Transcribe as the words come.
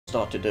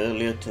started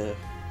earlier to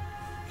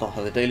not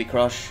have a daily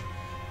crash,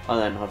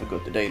 and then have a go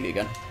at the daily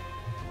again.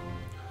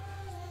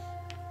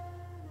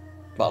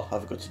 Well,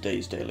 have a go at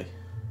today's daily.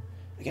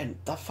 Again,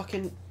 that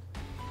fucking...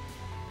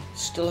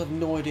 Still have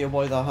no idea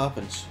why that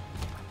happens.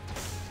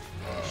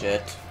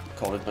 Shit.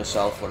 Called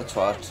myself, what a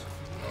twat.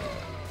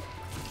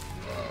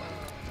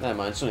 Never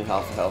mind, it's only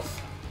half a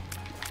health.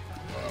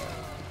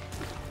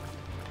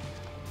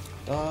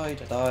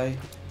 Die.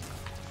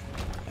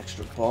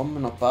 Extra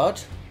bomb, not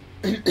bad.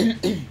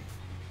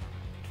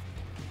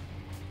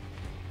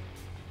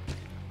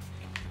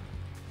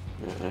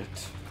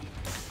 Right.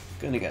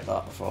 Gonna get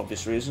that for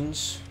obvious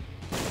reasons.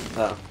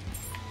 Oh.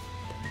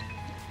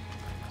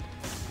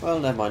 Well,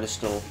 never mind, it's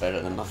still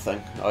better than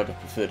nothing. I'd have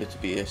preferred it to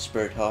be a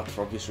spirit heart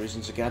for obvious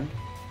reasons again.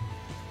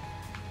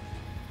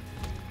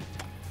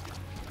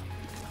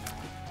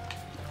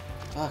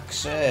 Fuck's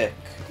sake.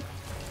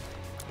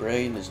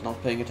 Brain is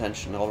not paying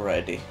attention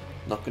already.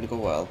 Not gonna go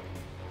well.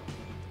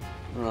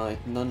 Right,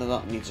 none of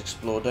that needs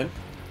exploding.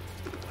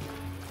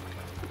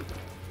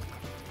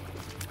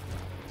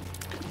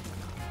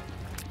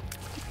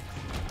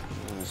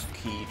 There's a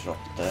key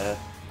dropped there.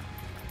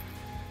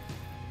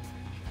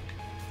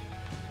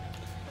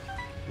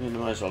 You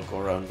might as well go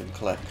around and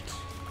collect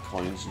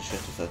coins and shit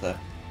if they're there.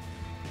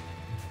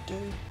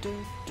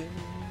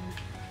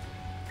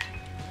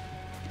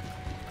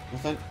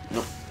 Nothing?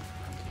 Nope.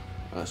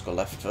 Let's go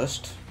left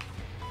first.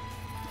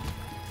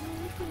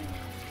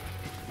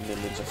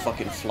 Millions of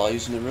fucking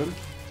flies in the room.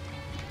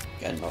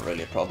 Again, not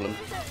really a problem.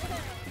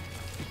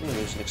 Oh,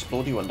 there's an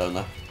explodey one down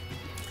there.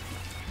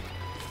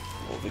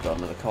 What have we got?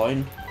 Another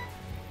coin.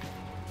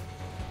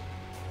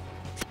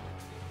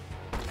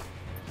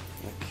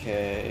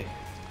 Okay.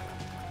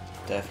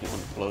 Definitely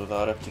want to blow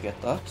that up to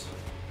get that.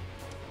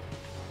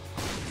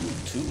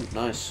 Ooh, 2,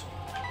 nice.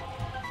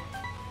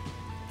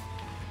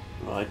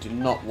 I do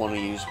not want to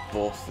use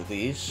both of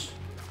these.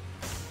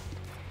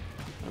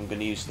 I'm going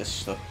to use this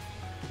stuff.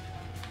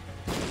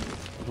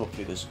 And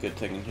hopefully there's a good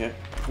thing in here.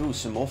 Ooh,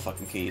 some more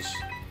fucking keys.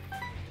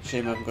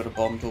 Shame I haven't got a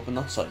bomb to open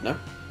that side now.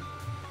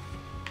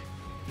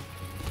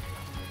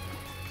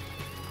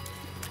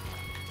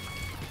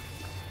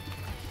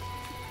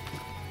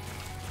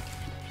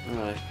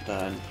 Right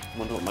then,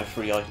 wonder what my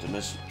free item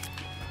is.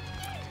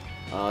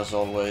 As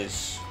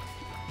always,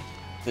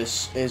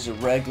 this is a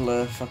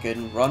regular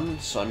fucking run,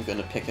 so I'm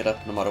gonna pick it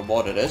up no matter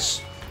what it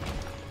is.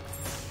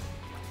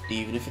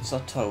 Even if it's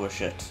that tower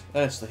shit.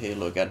 There's the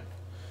halo again.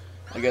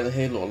 I get the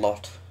halo a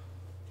lot.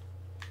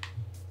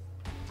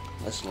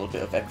 That's a little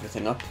bit of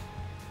everything up.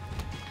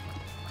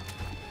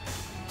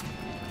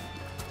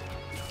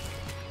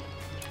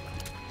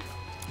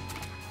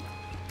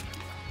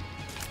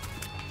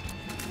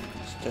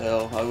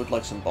 Still, I would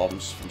like some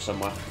bombs from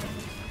somewhere.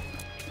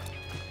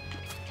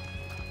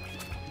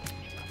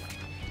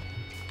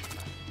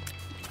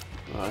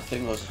 I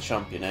think those are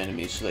champion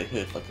enemies, so they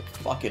hurt like a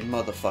fucking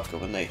motherfucker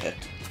when they hit.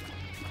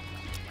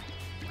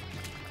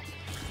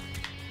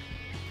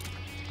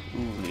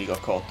 Ooh, he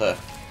got caught there.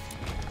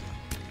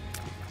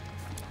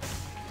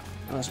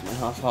 That's my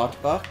half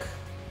heart back.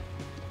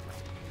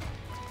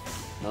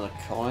 Another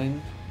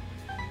coin.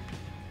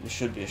 There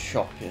should be a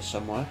shop here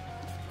somewhere,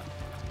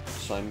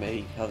 so I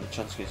may have the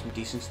chance to get some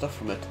decent stuff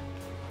from it.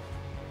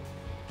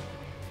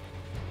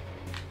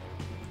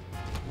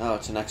 Oh,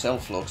 it's an XL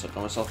floor, so I've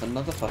got myself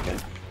another fucking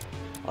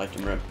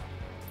item room.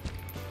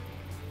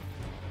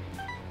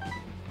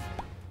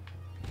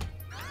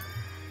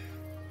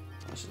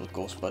 Nice little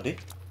ghost buddy.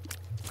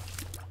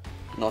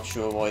 Not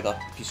sure why that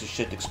piece of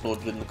shit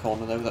exploded in the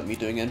corner there without me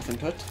doing anything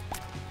to it.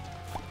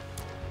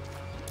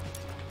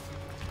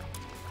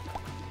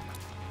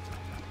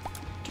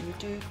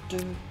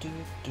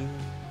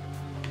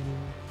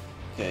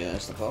 Okay,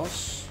 there's the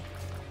boss.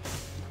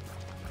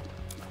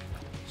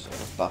 So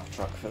we'll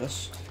backtrack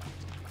first.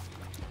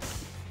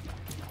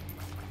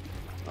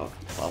 Oh,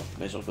 well,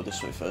 may as well go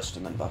this way first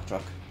and then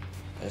backtrack.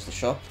 There's the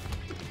shop.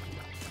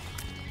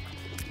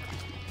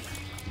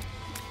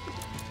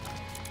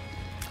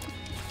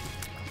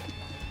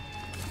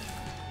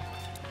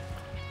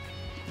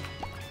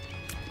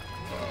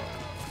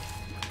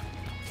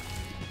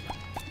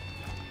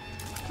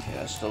 Okay,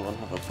 I still don't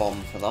have a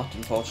bomb for that,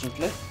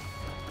 unfortunately.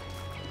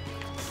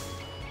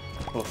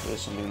 Hopefully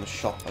there's something in the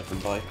shop I can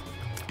buy.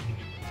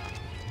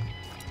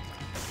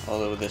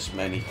 Although with this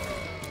many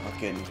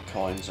fucking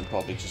coins, I'm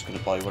probably just going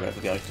to buy whatever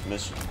the item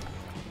is.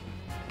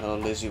 Oh,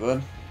 lazy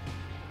one.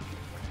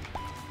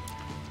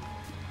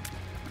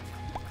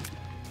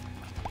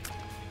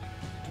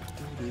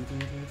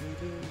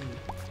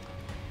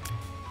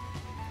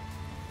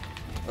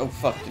 Oh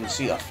fuck, didn't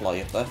see that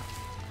fly up there.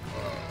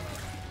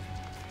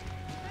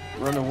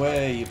 Run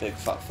away, you big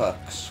fat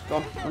fucks. Go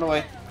on, run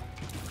away.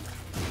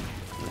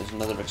 There's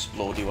another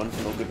explodey one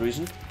for no good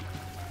reason.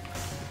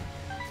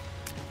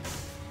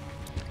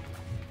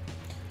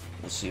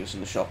 Let's see what's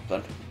in the shop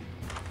then.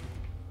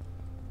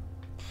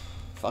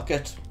 Fuck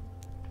it.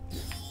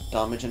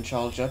 Damage and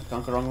charge up,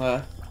 can't go wrong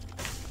there.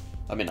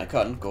 I mean, I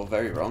can go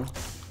very wrong.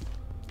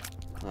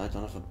 I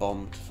don't have a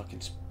bomb to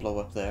fucking blow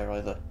up there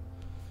either.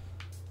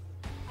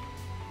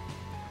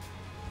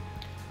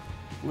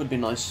 It would be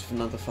nice if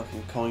another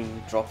fucking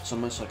coin dropped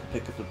somewhere so I could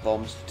pick up the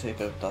bombs to take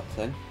out that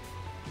thing.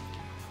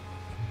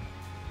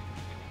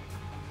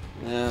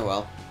 Yeah,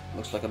 well,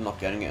 looks like I'm not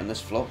getting it in this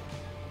floor.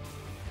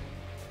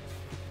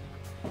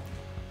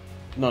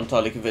 Not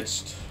entirely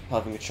convinced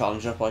having a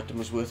challenge up item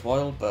was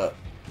worthwhile, but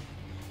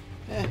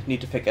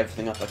need to pick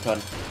everything up I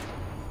can.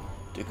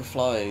 Duke of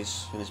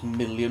Flies, and there's a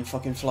million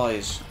fucking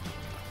flies.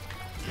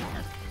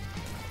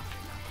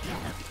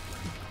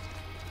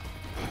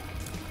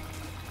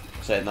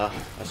 Saying that,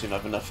 I seem to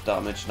have enough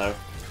damage now.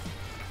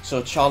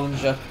 So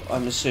challenge up,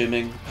 I'm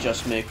assuming,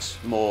 just makes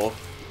more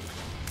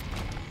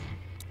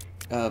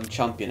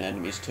champion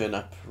enemies turn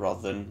up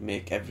rather than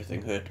make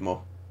everything hurt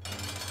more.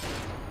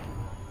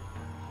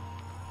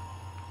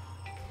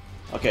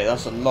 Okay,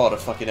 that's a lot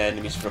of fucking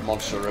enemies for a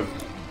monster room.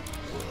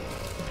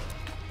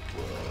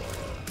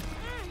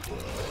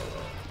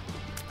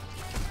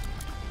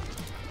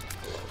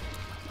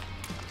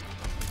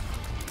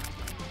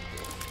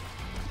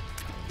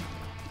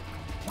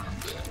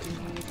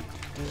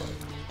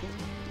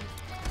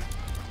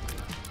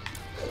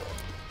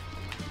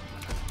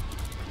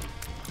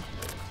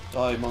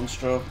 Die,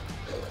 Monstro.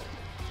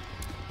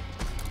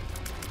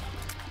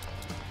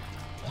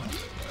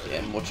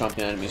 Yeah, more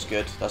champion enemies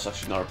good. That's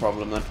actually not a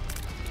problem then.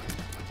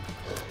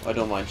 I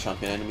don't mind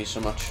champion enemies so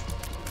much.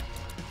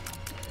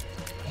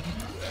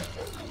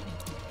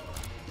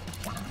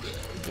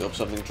 I hope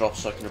something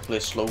drops so I can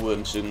replace slow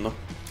worm soon though.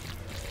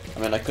 I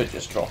mean, I could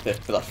just drop it,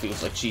 but that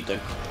feels like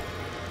cheating.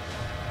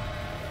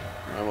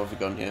 Alright, what have we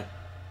got here?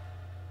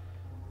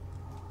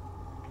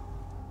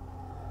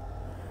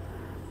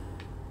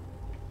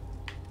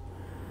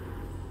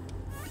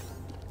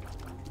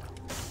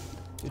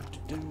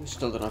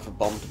 Still don't have a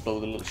bomb to blow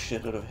the little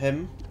shit out of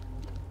him.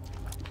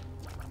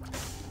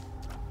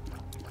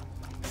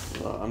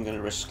 Well, I'm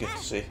gonna risk it to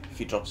see if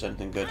he drops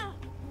anything good.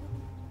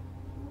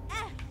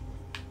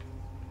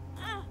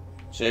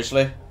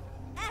 Seriously?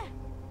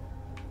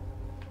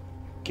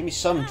 Give me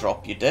some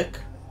drop, you dick.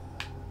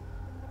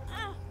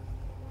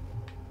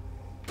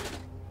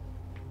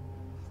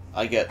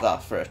 I get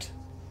that for it.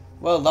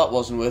 Well, that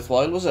wasn't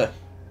worthwhile, was it?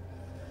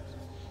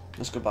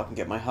 Let's go back and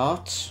get my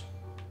hearts.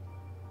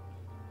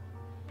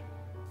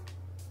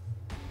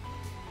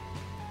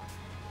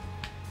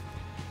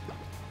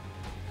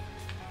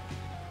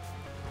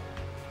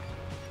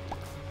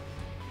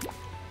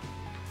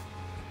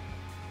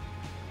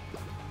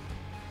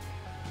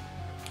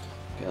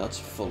 Okay, that's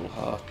a full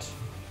heart.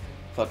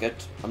 Fuck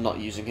it, I'm not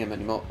using him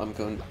anymore. I'm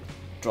going to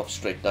drop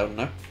straight down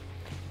now.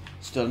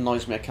 Still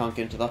annoys me I can't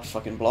get into that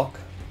fucking block.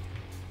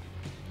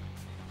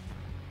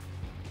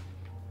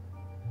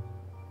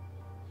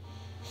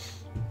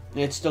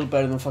 Yeah, it's still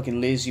better than fucking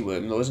lazy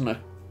worm though, isn't it?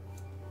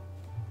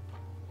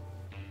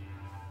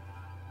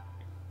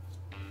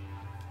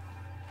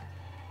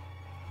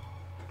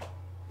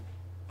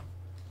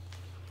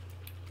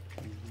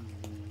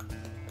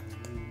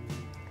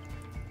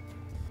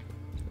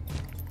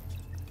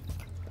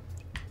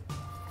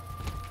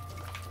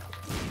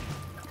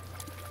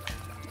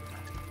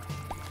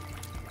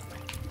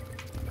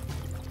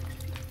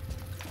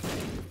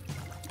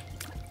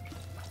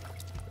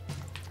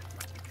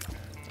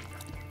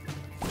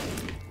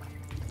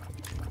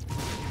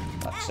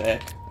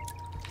 Sick.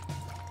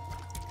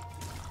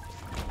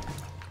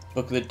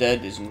 Book of the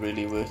Dead isn't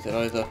really worth it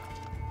either.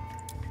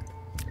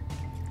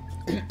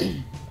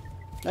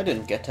 I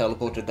didn't get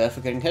teleported there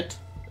for getting hit.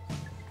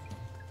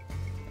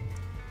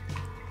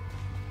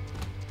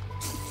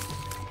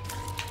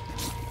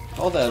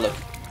 Oh, there, look.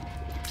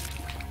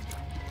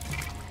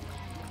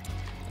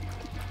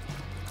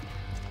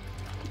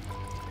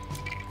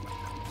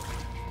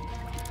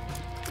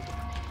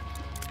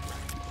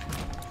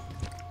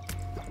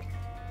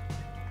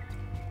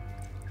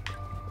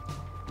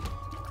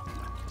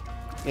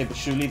 Yeah, but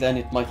surely then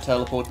it might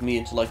teleport me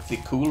into, like, the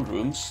cool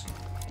rooms.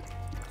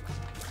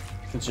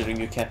 Considering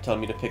you kept telling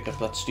me to pick up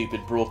that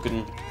stupid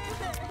broken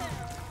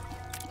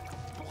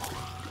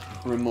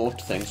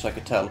remote thing so I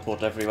could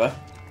teleport everywhere.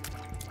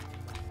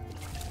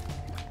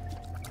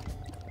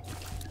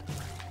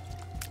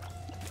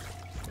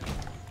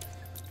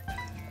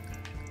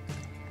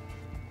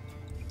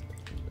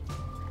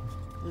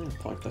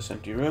 Pointless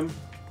empty room.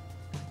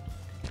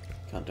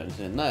 Can't do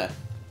anything in there.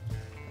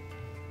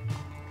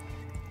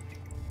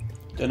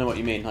 Don't know what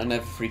you mean. I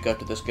never freak out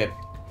to this game.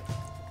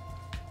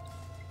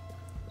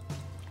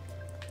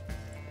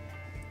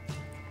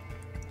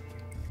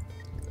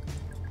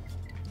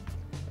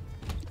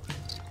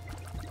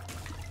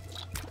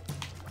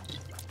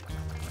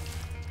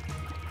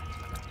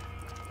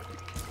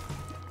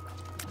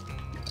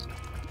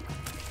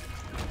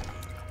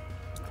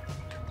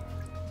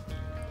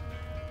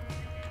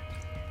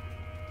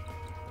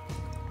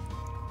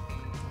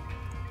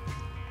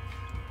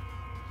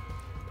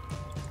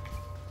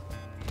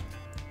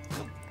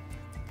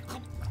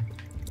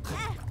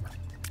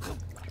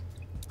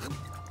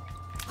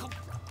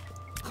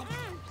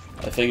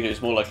 I figured it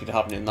was more likely to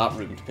happen in that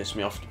room to piss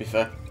me off, to be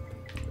fair.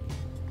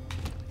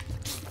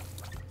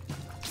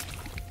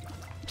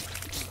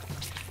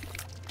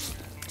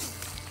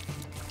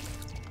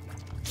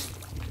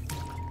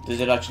 Does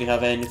it actually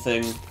have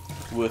anything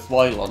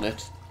worthwhile on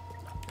it?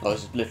 Or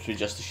is it literally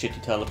just a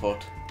shitty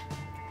teleport?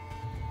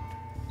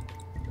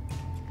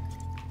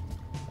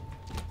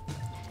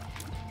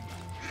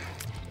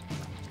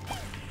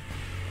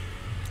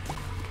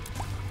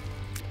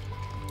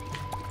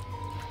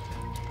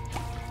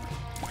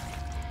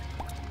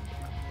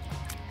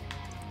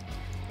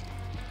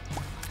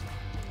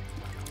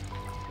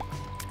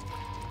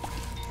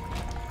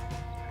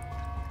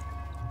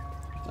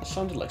 That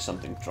sounded like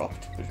something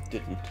dropped, but it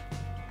didn't.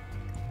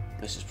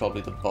 This is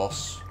probably the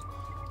boss.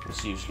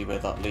 That's usually where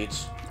that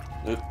leads.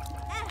 Oop.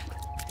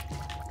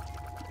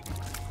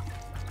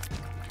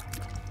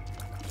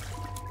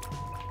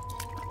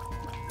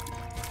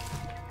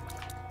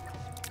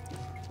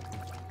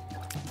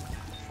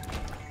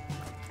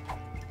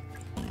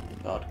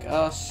 Bad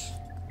gas.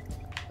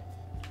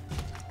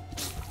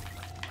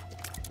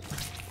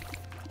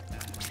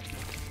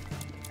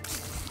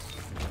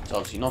 It's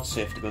obviously not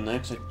safe to go in there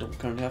because I don't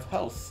currently have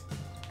health.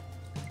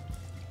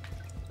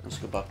 Let's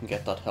go back and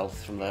get that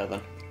health from there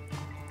then.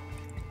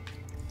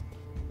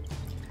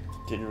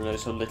 Didn't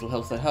realise how little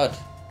health I had.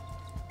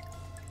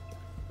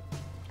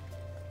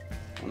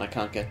 And I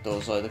can't get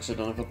those either because I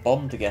don't have a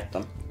bomb to get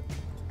them.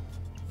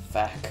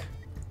 Fuck.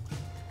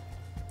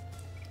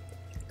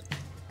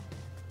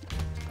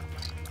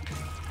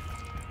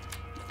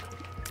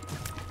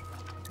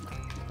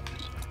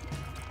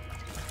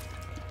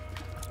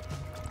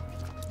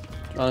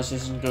 Honestly,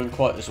 this isn't going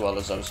quite as well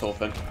as I was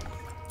hoping.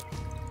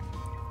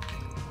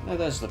 Oh,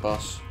 there's the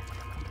boss.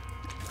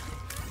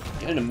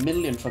 Getting a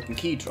million fucking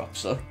key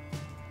drops though.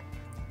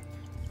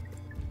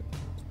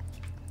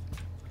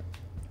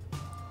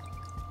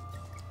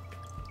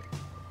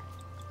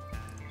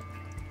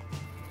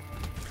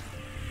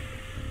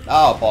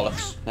 Ah,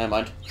 bollocks. Never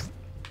mind.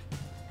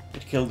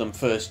 It killed them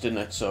first, didn't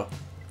it? So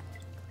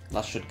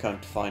that should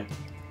count fine.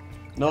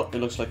 Nope, it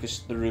looks like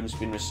the room's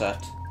been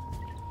reset.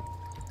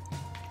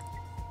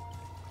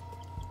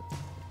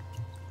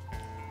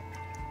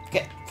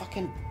 Get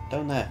fucking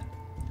down there.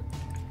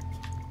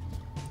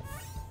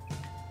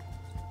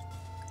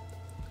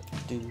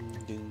 Ding,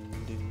 ding,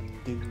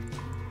 ding, ding.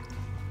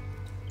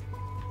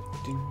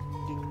 Ding,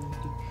 ding,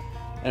 ding.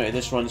 Anyway,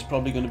 this run's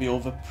probably going to be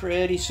over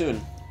pretty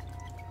soon.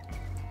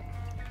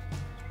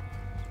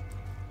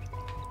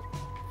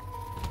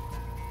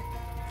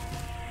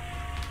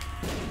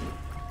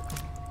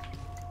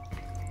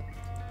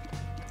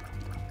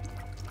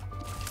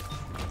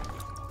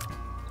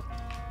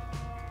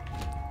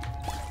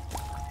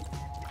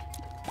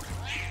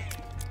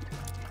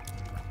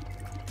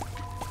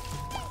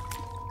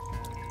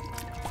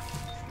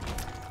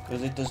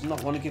 Because it does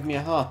not want to give me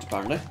a heart,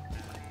 apparently.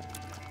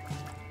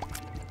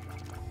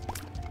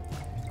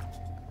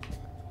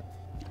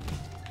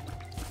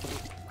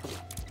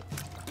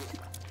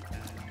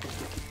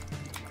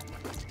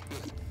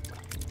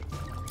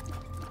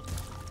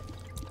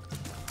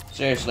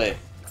 Seriously,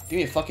 give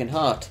me a fucking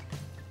heart.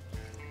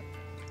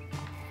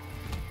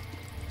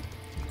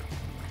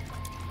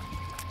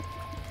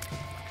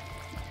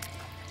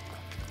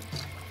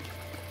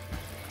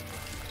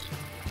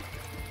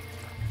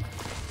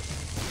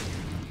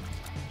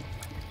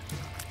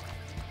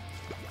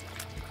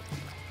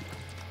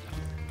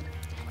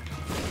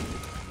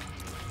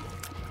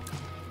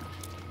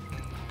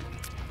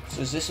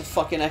 So is this a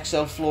fucking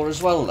XL floor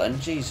as well then?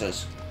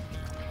 Jesus.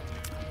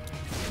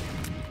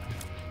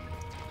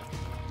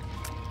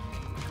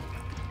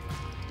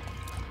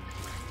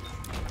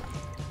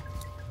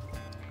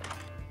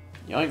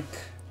 Yoink.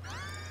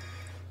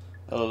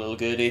 Hello, little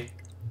goodie.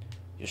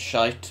 You're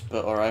shite,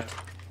 but alright.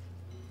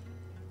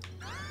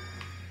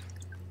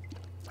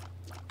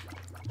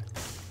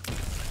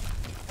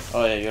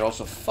 Oh yeah, you're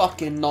also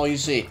fucking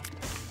noisy.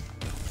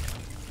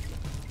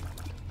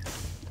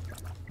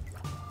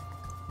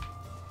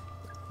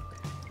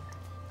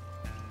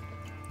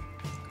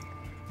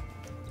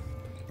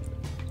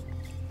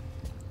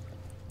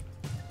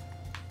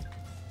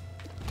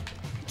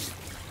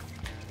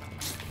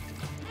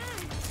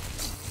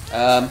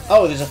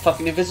 Oh, there's a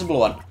fucking invisible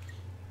one.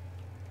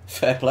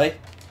 Fair play.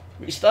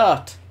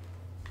 Restart.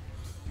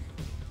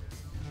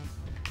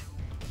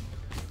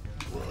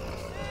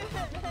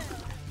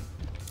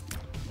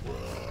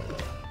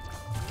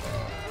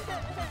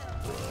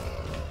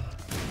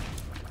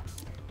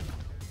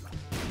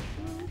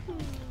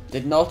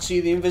 Did not see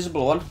the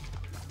invisible one.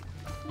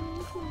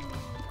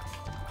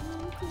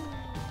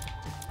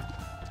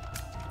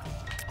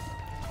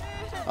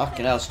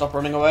 Fucking hell, stop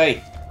running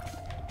away.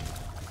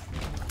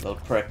 Little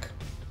prick.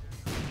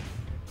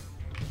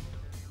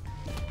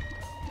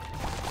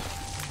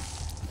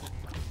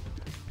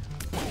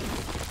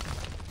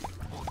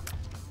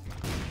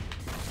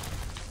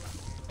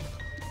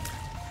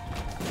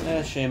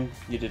 Yeah, shame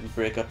you didn't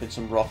break up in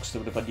some rocks that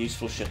would have had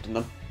useful shit in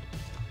them.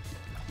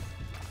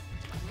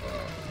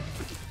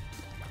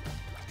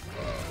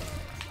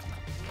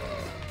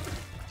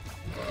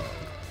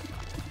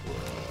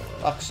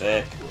 Fuck's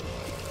sake.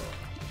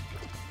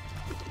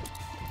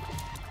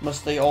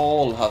 Must they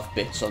all have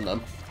bits on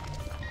them?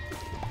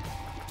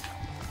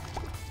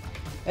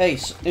 Hey,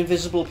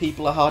 invisible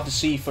people are hard to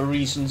see for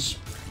reasons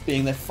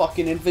being they're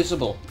fucking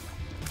invisible.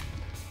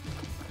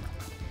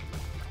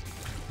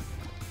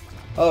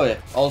 Oh yeah,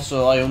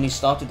 also I only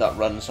started that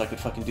run so I could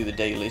fucking do the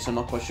dailies. I'm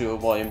not quite sure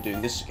why I'm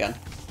doing this again.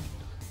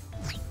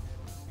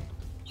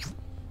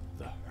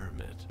 The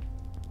Hermit.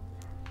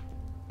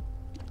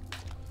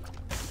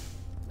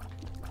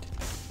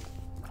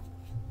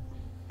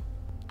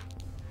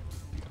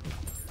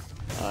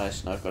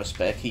 Nice, now I've got a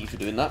spare key for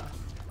doing that.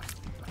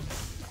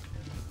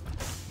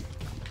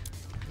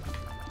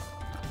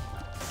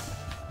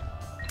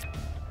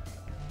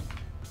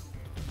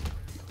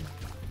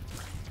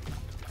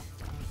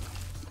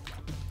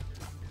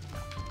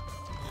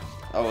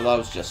 Oh, well, that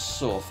was just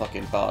so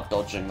fucking bad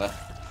dodging there.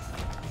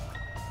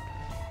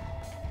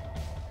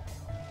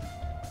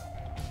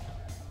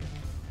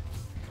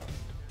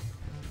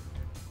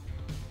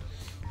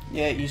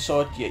 Yeah, you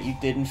saw it, yet you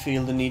didn't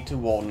feel the need to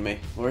warn me.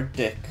 We're a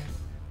dick.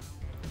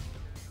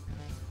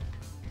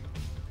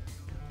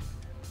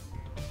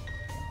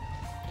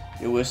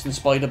 You're worse than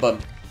Spider-Bun.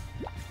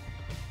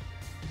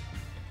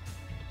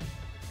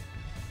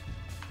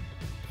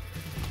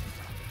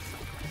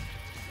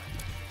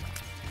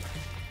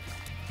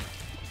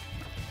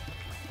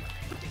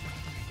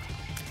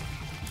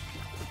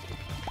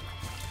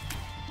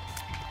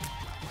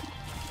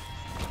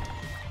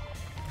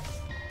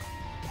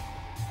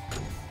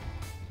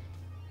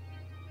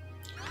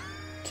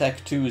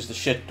 Tech 2 is the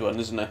shit one,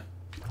 isn't it?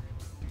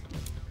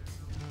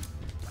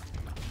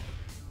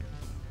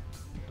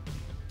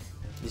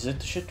 Is it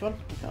the shit one?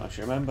 I can't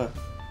actually remember.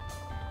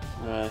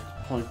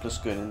 Pointless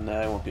going in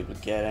there, won't be able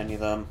to get any of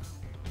them.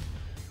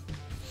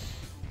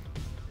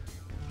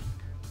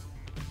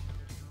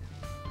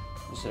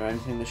 Is there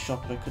anything in the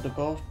shop I could have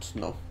bought?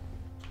 No.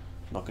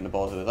 Not going to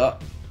bother with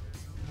that.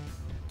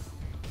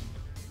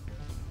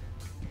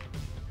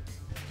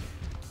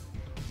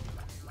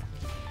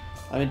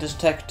 I mean, does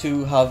Tech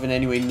 2 have in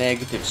any way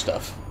negative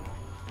stuff?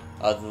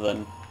 Other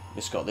than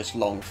it's got this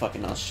long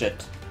fucking ass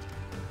shit.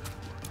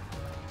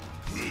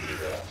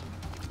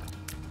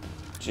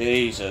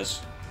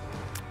 Jesus.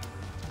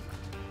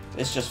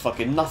 It's just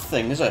fucking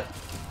nothing, is it?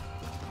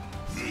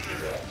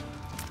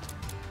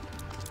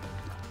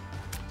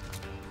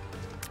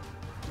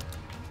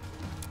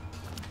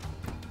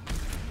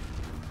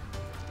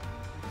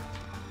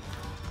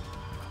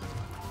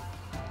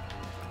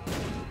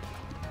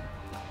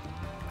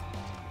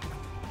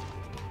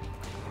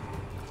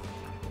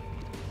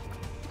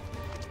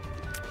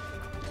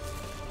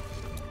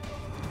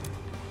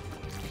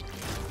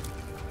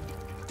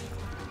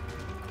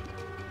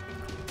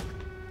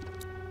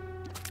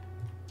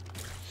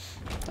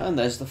 And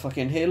there's the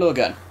fucking Halo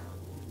again.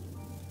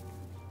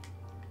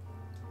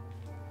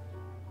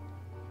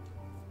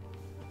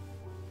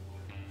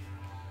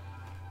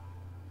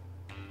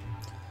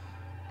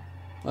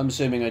 I'm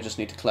assuming I just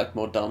need to collect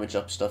more damage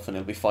up stuff and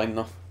it'll be fine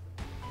though.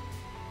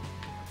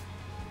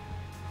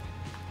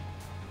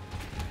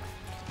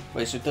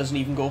 Wait, so it doesn't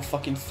even go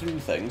fucking through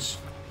things?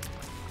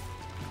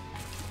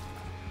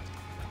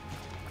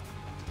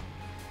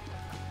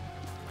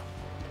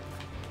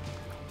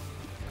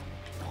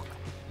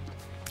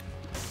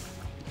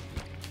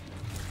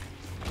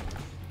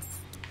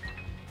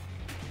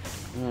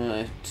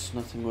 Right,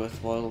 nothing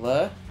worthwhile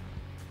there.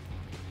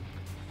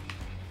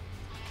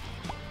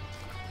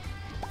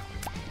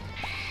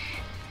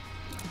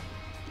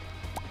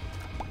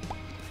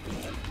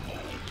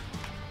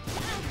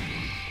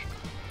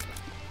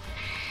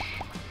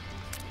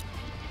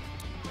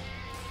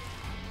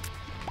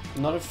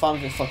 I'm not a fan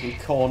of it fucking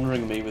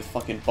cornering me with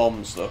fucking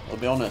bombs though, I'll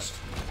be honest.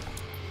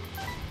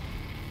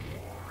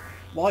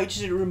 Why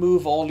does it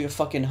remove all your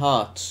fucking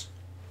hearts?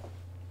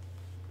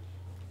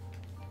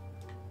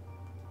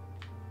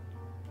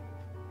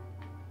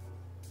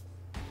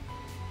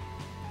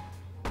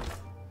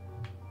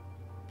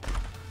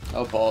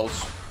 Oh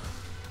balls.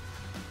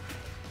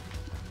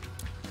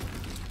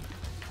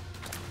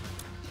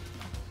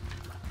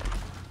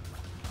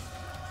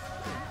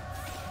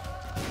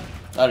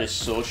 That is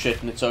so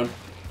shit in its own.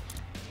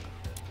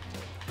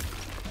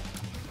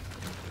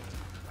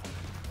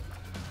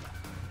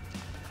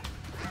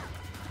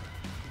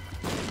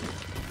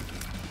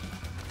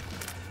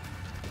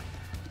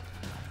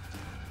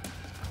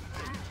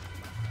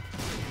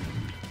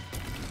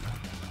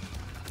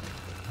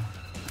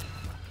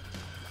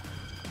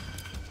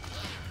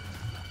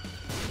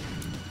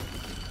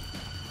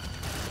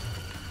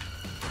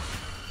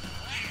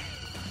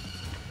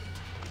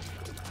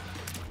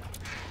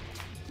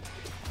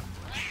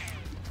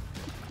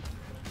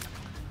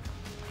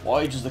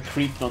 Why does the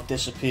creep not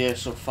disappear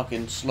so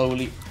fucking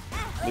slowly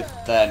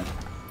with them?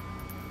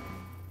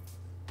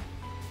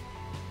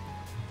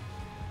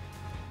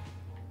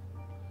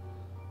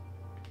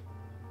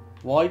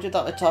 Why did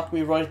that attack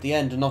me right at the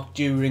end and not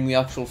during the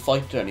actual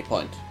fight at any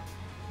point?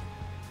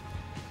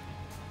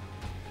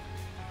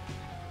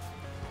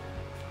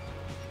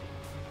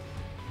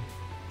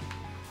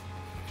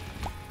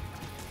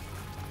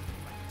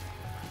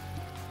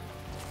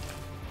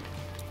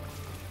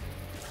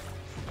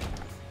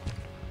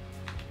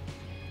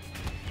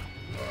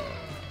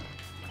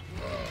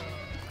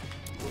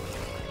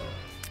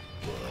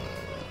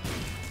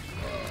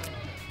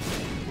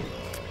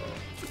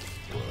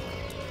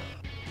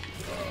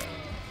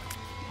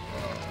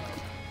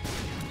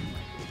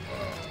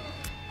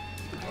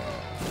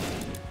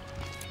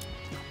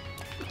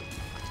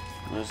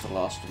 Where's the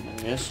last one?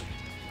 There he is.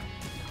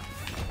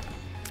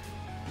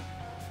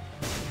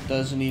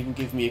 Doesn't even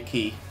give me a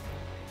key.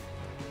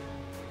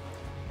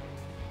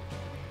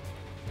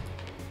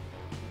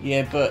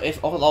 Yeah, but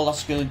if all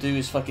that's gonna do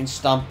is fucking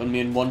stamp on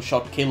me and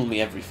one-shot kill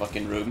me every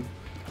fucking room,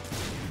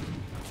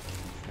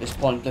 it's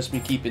pointless me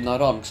keeping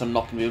that on, because I'm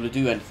not gonna be able to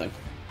do anything.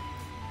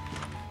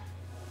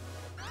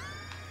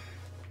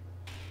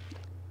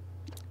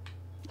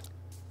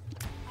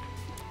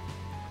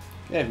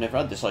 Yeah, I've never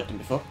had this item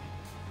before,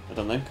 I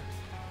don't think.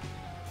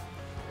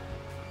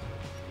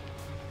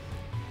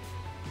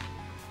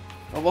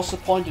 Well, what's the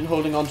point in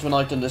holding on to an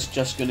item that's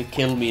just gonna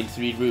kill me in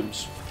 3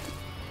 rooms?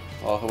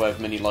 Or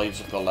however many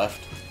lives I've got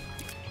left.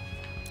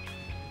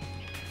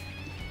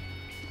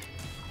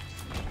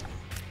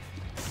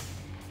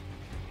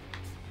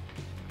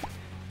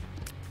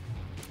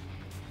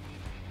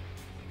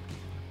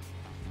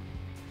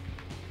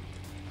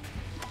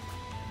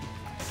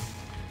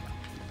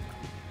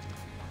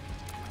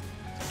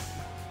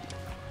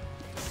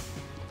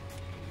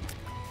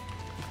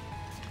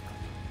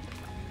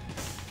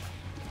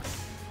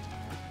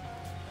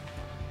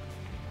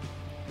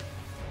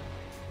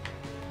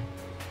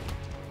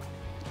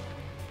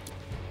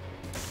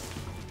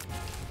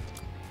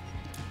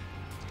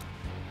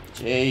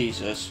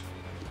 Jesus.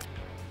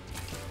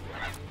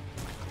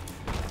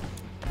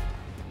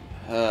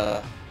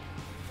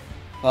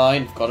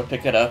 Fine, gotta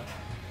pick it up.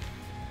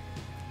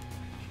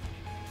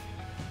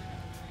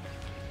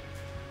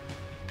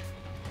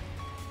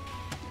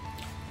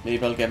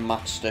 Maybe I'll get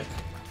matchstick.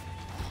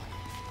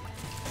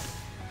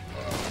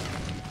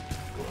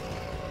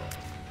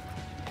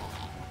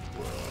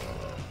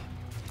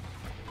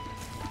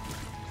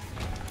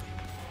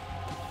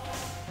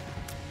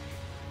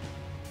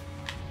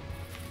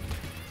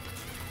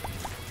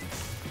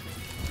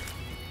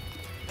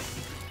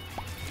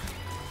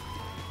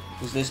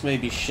 Because this may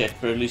be shit,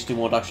 but at least it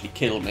won't actually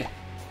kill me.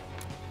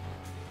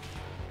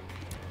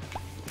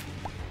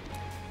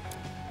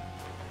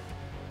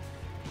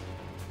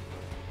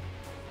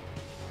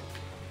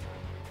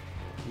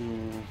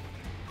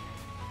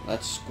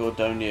 Let's go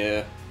down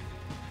here.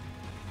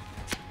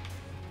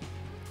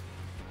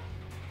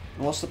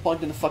 And what's the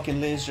point in the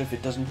fucking laser if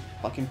it doesn't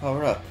fucking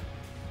power up?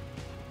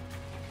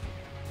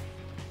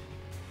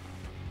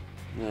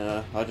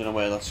 Yeah, I don't know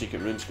where that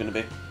secret room's gonna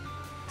be.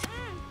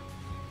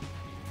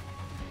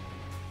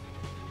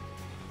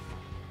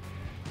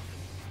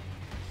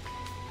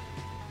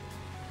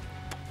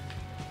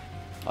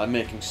 I'm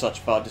making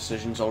such bad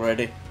decisions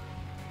already.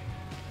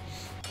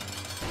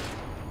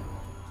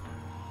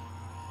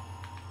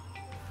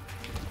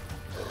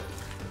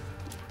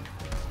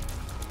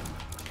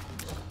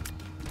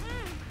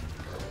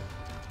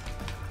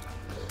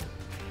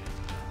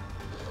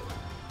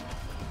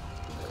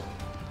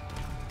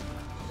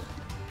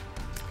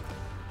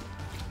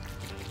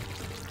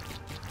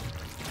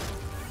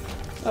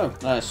 Oh,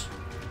 nice.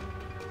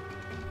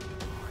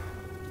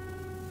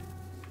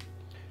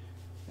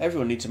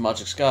 Everyone needs a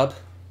magic scab.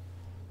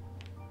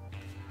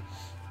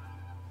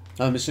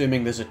 I'm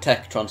assuming there's a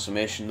tech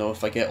transformation though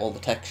if I get all the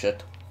tech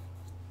shit.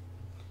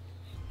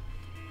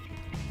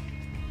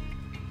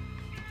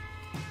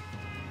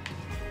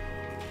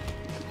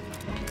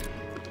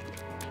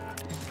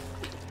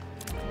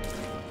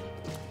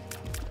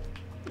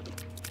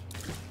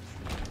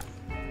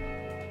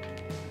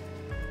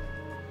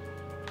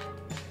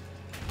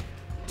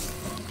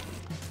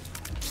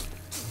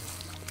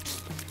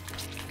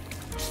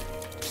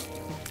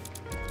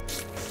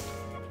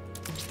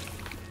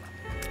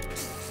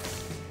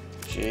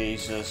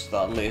 Jesus,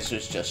 that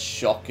laser's just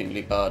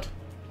shockingly bad.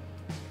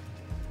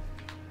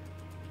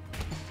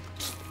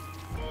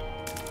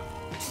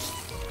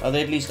 Are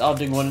they at least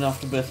adding one in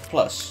Afterbirth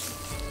Plus?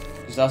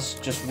 Because that's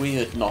just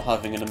weird not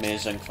having an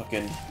amazing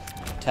fucking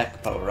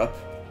tech power-up.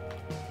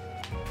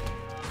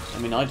 I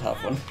mean, I'd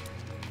have one.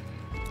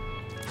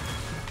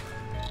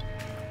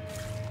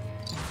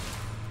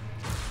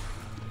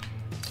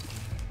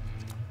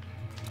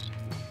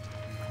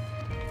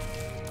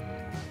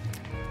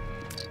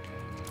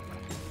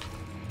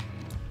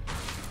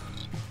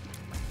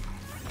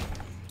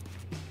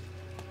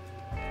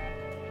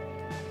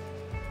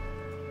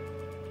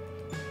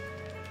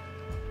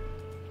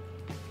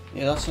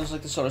 Yeah, that sounds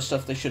like the sort of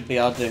stuff they should be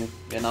adding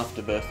in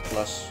Afterbirth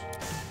Plus.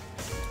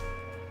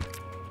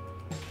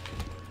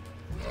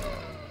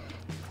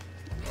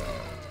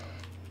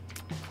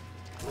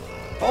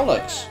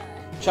 Bollocks!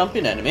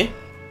 Champion enemy?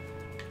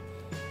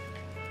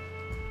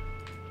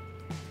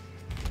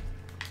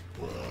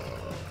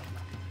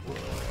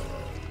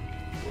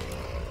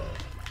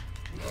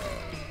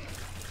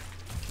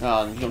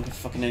 Ah, you don't get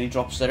fucking any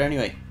drops there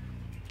anyway.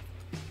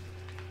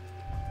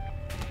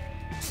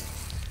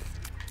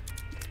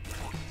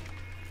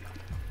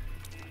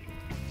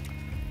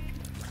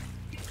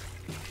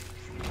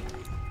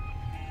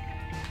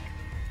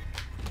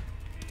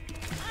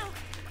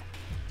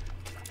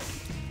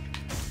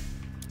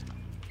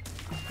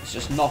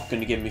 It's just not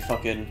going to give me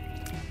fucking...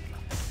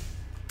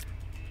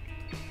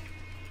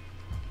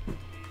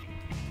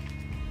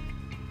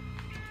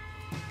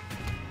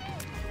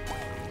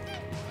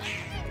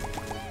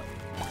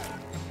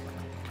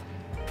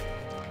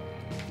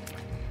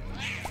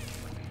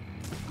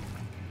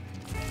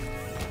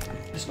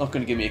 It's not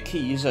going to give me a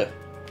key, is it?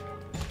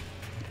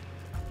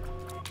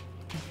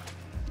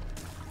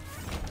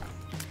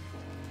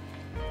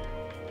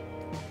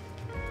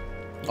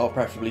 Or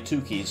preferably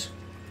 2 keys.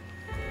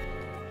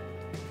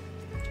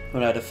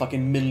 When I had a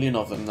fucking million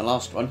of them in the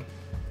last one.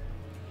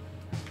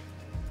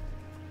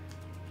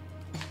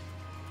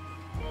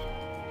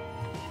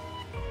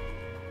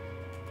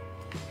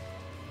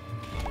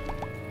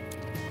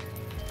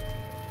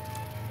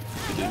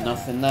 Could do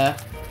nothing there.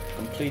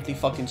 Completely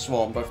fucking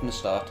swarmed right from the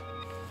start.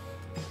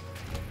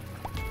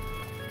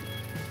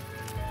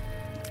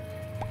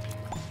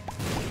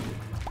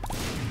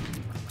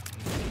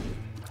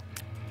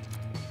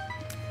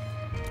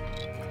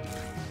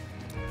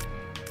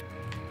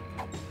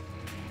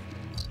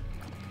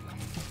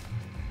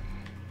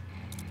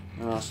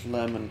 Last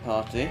lemon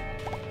party.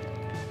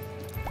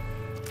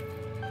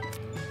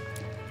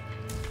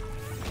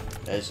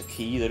 There's a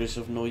key that is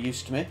of no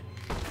use to me.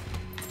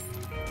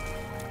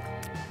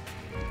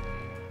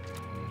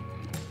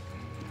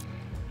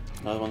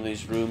 Another one of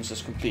these rooms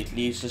that's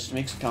completely useless to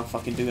me because I can't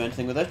fucking do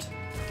anything with it.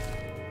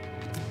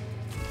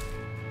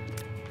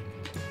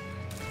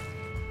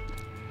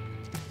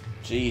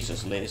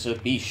 Jesus, laser,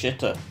 be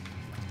shitter.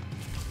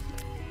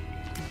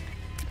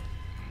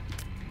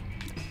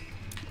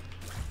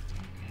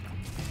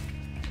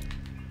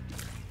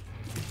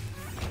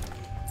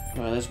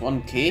 Right, there's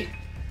one key.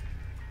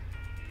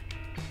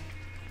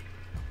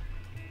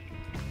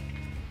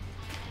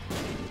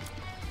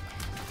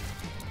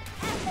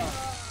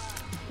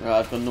 Right,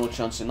 I've got no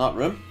chance in that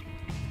room.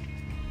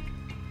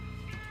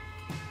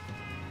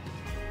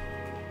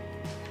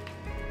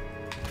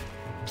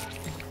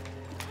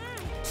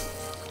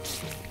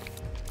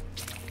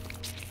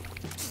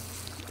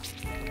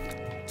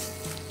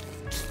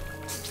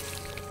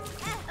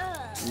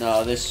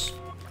 No, this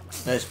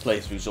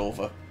playthrough's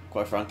over,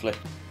 quite frankly.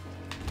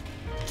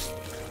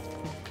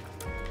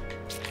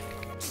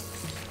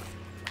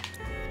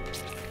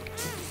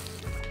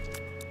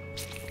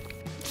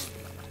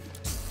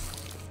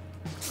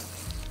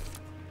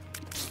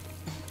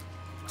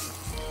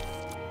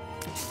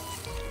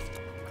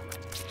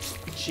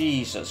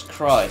 Jesus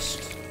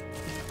Christ.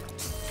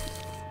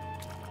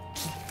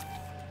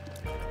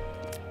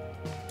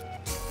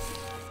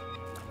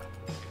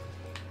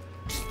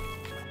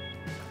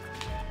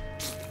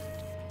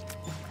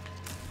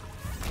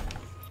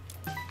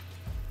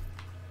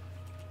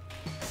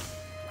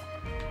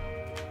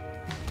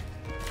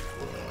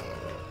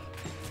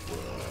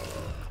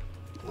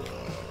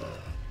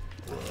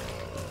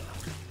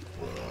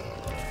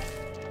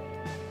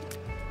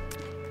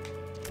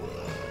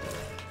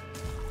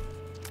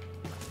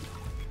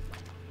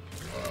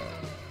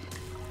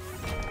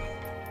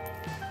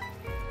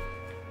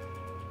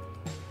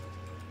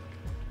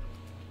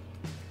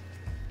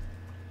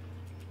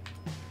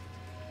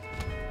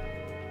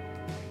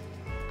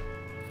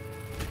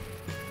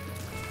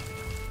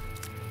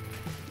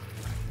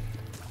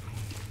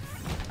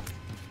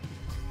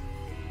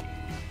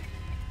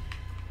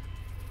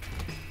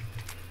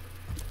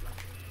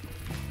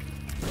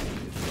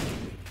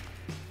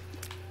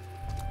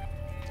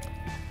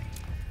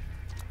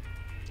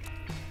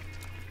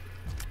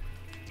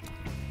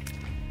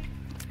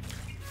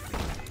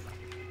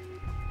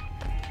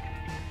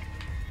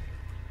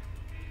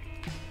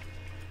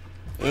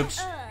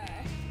 Oops.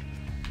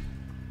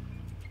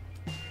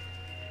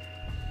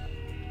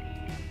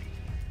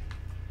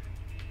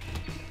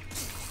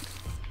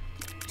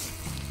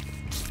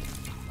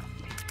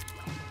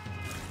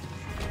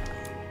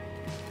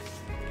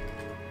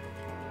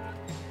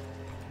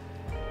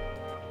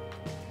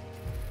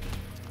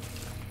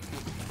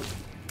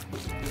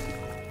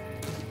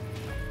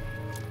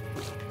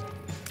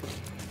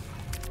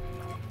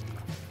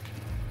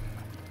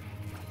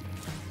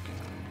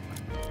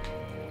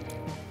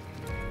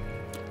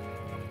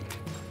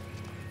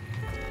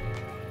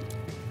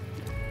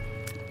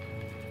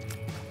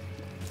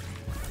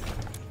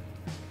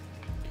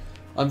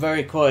 I'm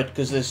very quiet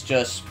because there's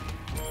just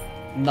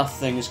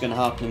nothing is going to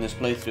happen in this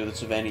playthrough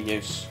that's of any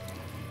use.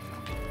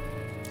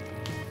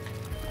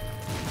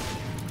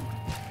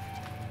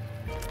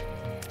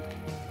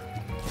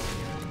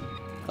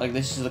 Like,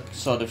 this is the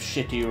sort of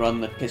shitty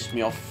run that pissed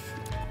me off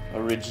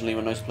originally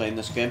when I was playing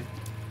this game.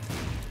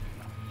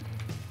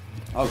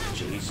 Oh,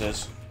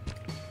 Jesus.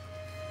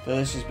 But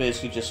this is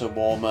basically just a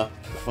warm-up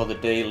for the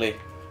daily,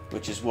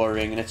 which is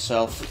worrying in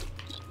itself.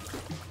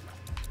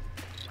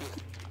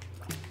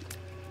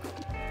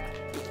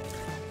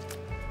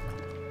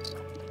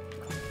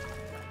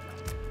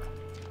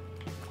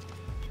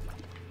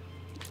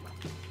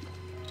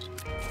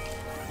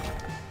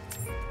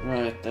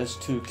 Right, there's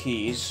 2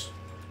 keys.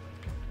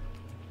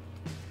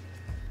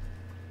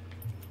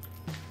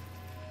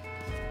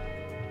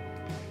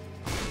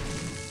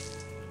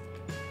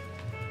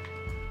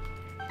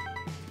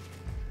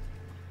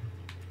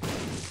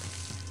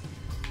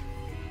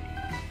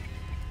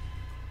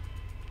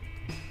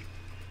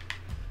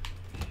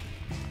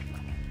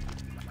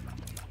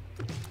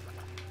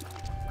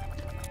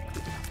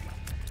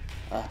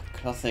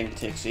 That thing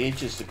takes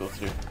ages to go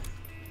through.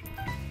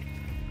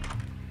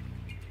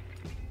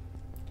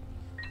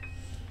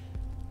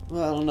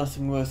 Well,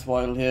 nothing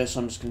worthwhile here, so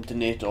I'm just going to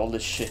donate all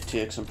this shit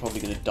here because I'm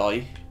probably going to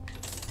die.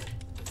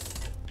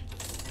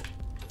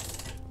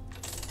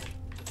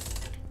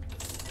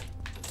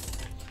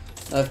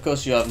 Of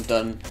course you haven't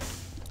done...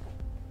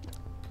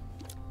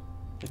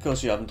 Of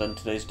course you haven't done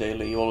today's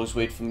daily. You always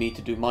wait for me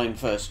to do mine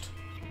first.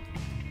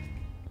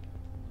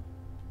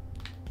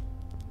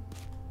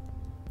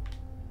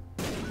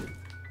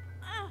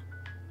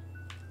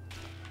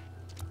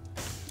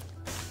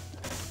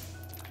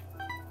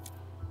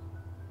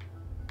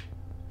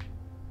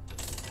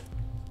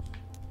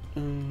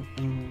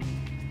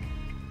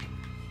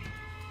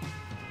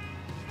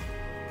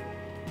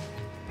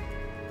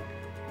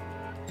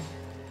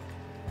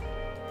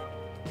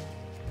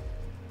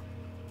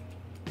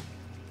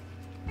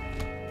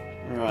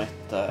 Right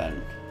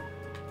then.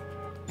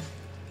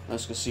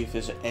 Let's go see if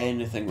there's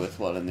anything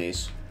worthwhile in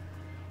these.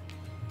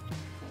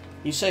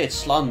 You say it's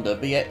slander,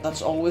 but yet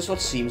that's always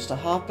what seems to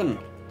happen.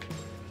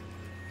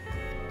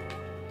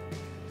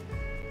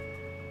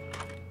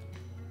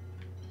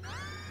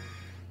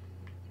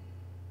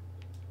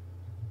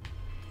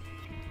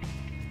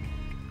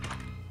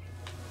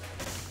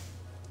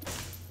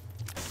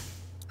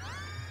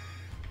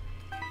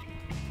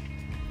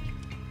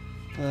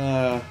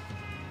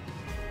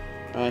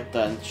 Right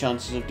then,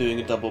 chances of doing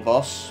a double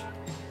boss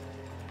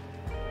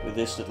with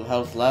this little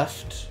health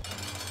left.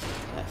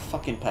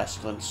 Fucking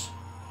pestilence.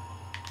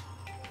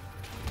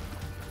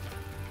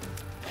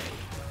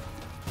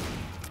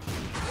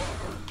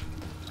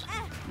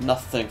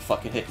 Nothing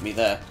fucking hit me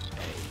there.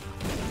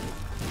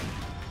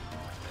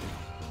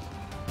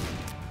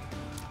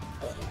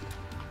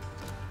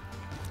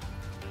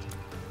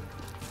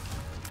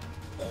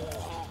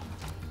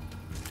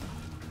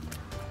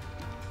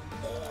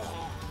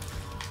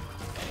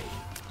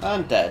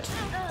 And dead.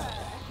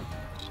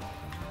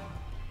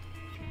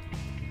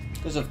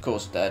 Because of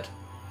course dead.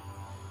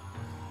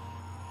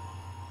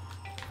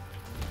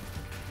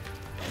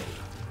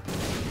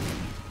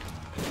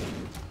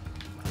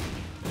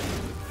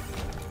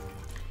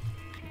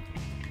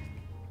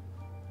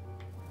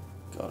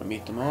 Gotta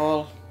meet them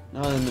all.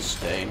 Now in the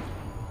stain.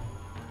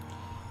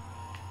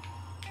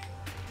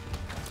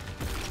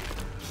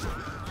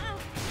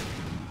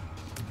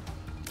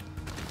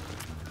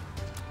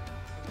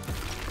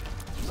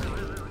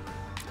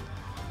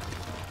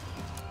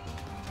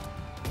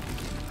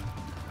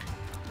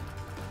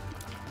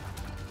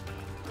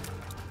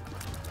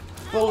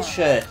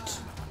 Bullshit.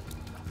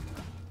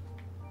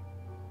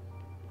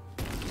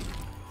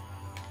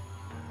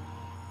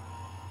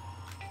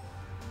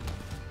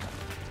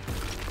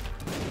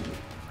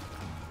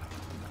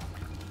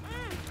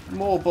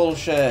 More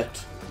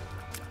bullshit.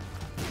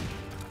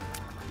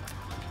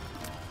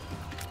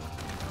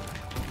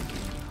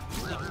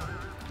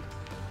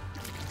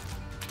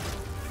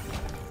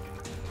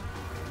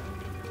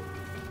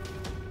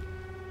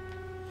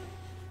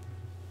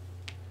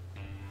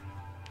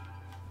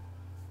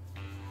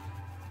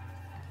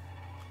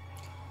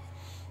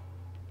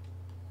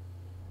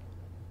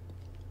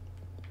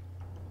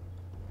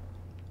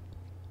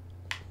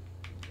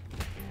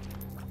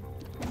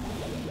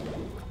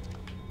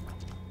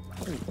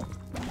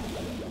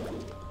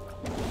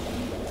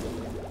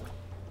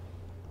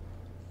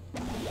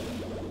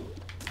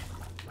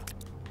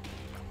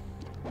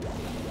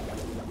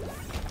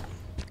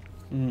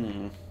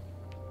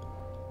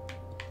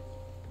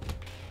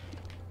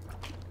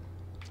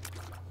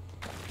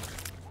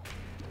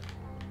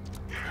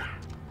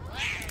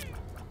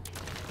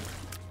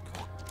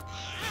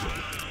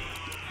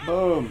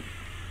 Boom.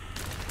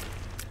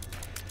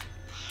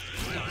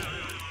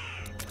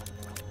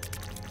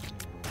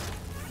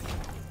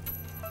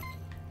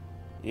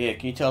 Yeah,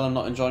 can you tell I'm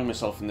not enjoying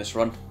myself in this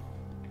run?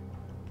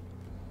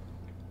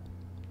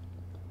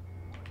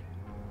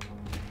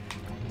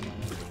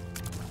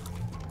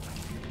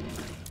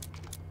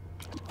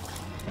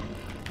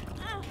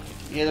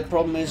 Yeah, the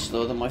problem is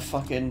though that my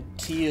fucking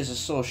tears are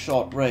so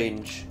short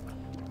range,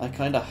 I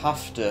kinda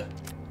have to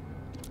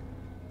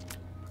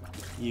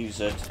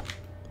use it.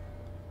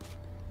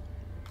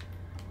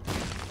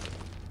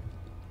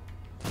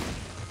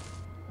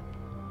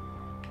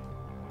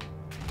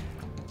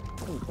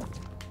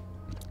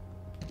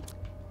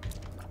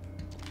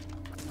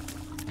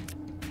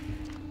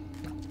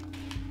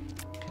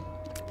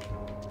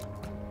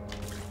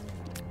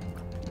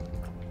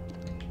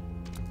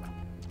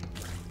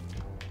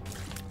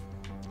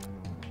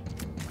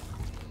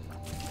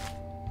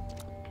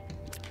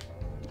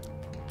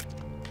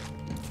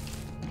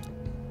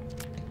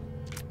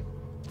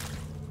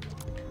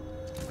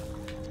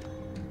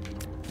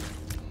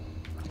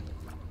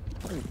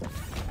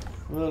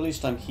 Well, at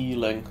least I'm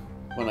healing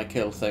when I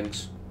kill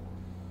things.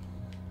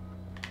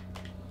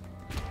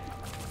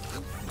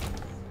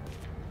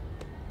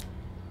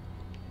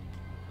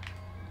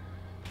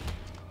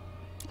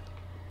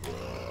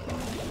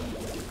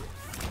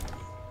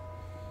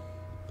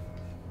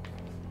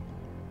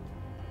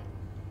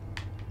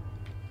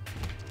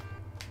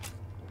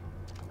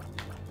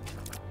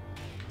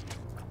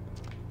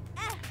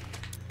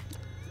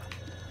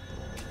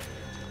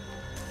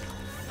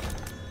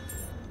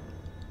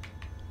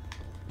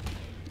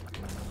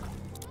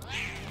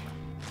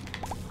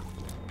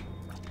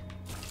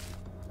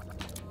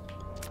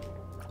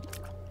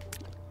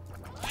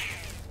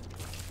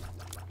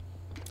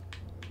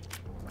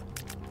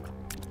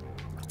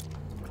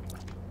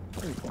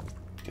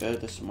 Good,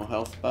 there's some more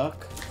health back.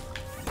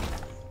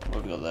 What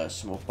have we got there?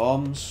 Some more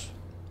bombs.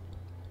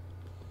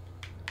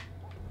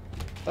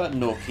 But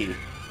no key.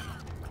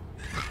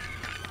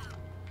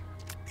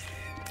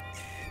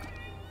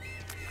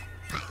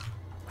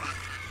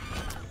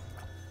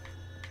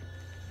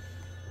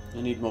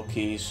 I need more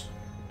keys.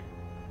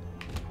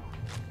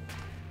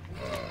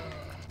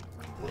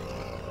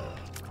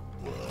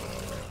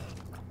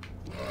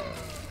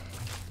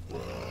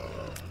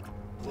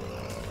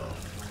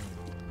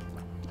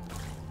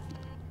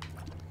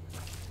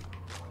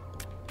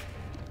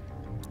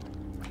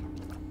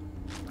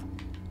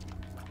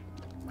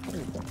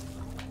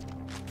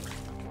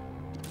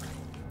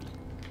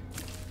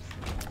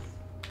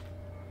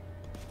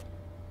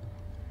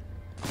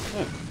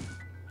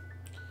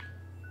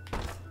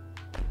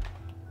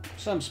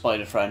 Some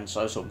spider friends,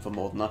 so I was hoping for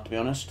more than that, to be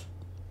honest.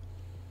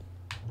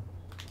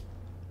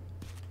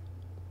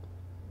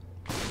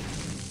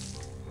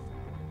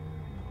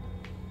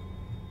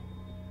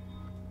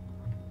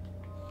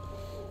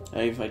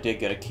 If I did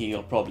get a key,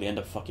 I'll probably end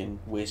up fucking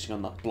wasting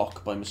on that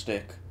block by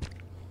mistake.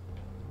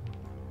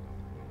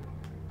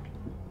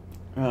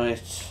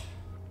 Right.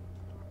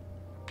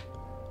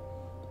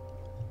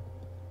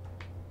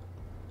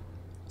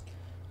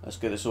 Let's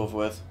get this over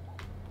with.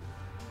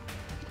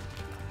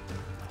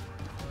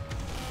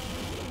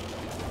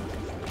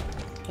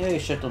 Hey,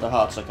 shit ton of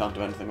hearts I can't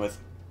do anything with.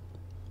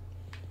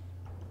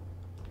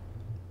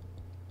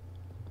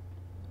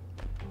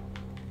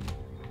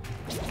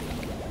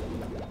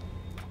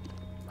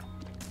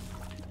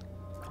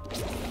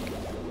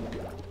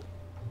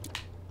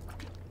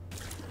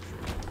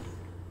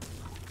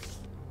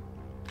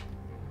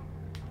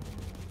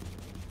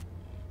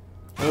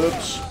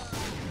 Oops.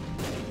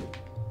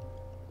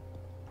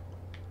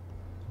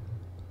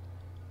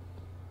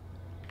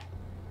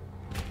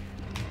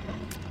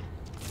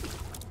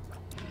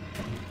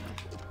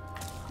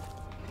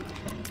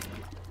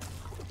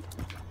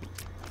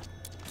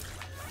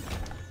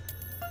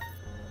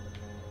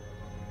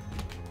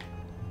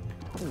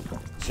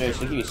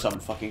 Seriously, give me some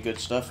fucking good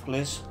stuff,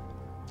 please.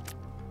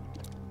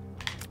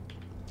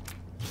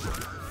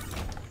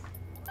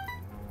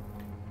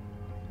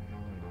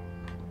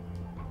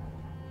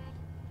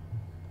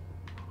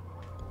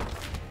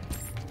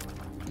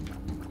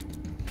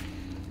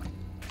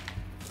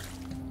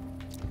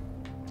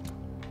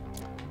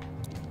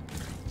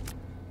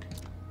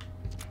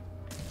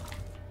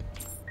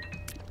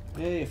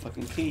 Hey,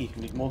 fucking key.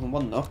 We need more than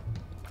one though.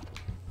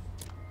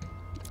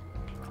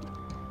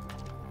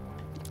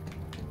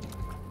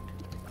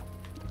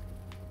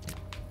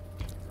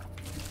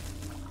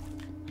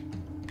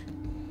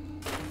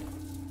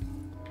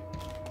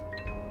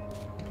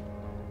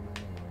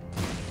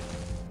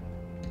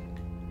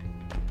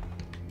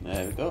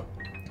 There we go.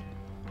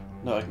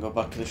 Now I can go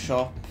back to the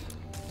shop.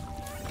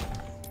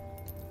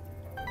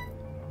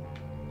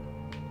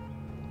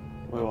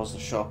 Where was the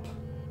shop?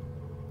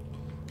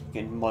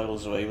 Fucking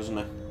miles away, wasn't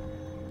it?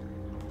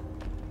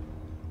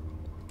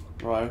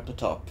 Right at the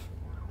top.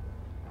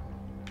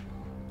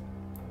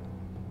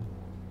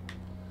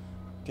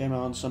 Game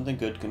on, something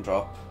good can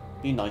drop.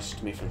 Be nice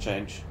to me for a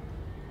change.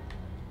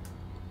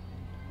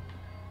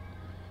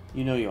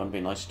 You know you want to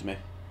be nice to me.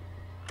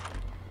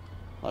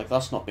 Like,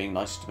 that's not being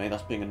nice to me,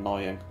 that's being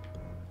annoying.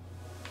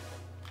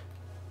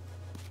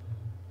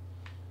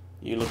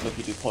 You look like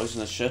you do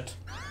poisonous shit.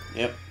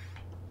 Yep.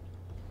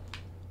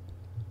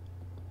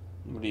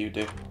 What do you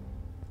do?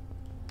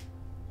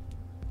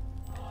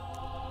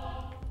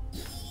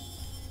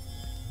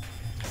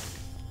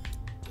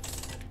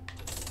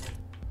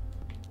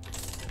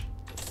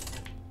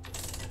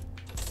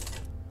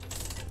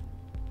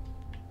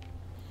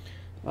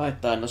 Right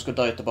then, let's go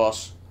die at the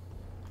boss.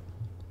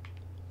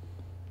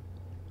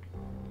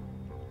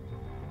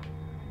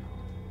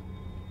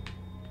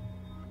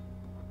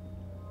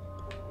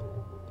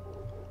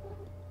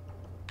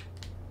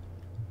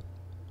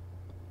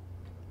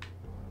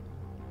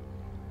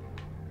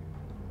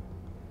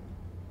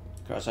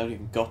 Christ, I haven't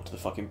even got to the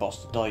fucking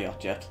boss to die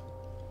at yet.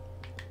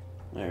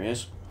 There he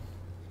is.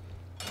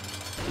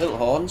 Little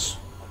horns.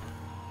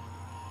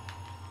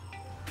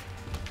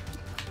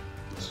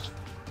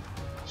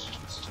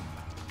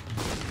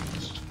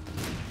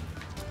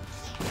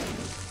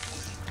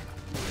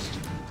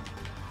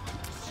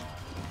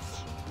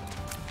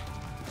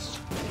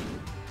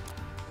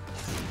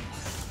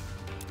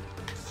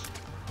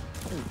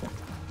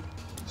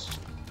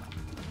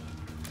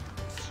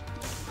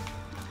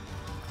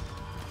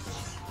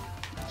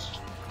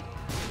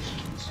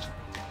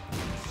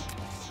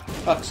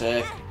 Fuck's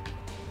sake.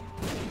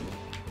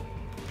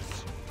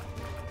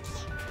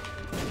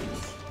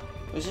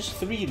 Is this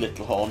 3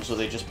 little horns, or are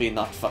they just being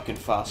that fucking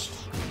fast?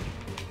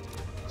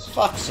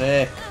 Fuck's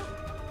sake.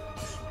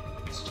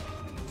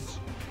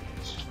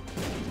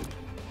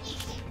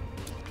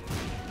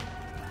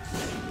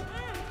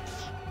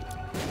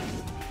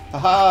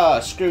 Haha,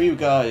 screw you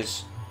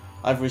guys.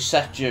 I've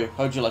reset you.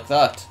 How'd you like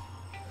that?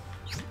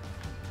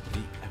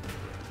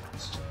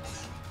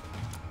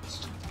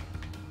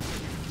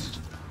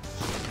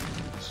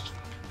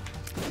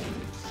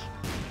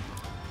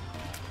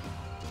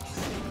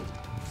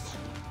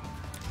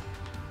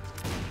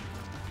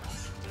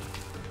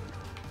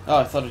 Oh,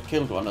 I thought it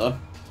killed one of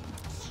them.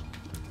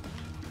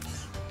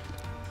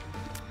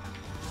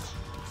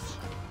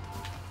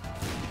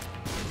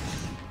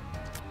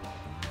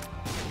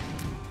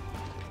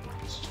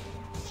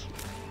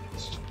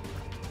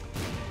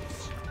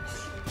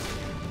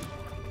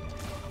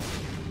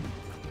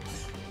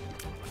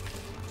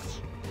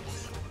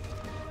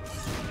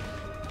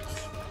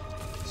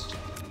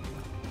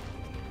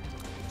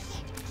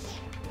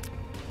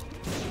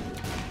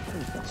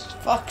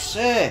 Fuck's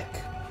sake!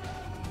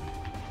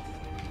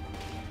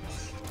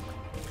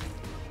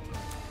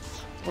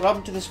 What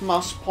happened to this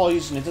mass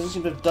poison? It doesn't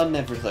seem to have done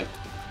everything.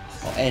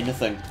 Or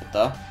anything with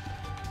that.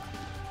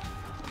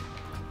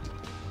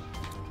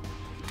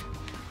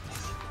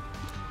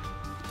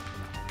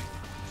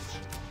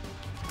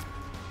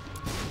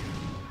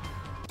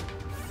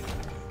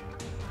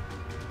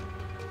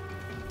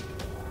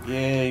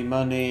 Yay,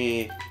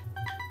 money!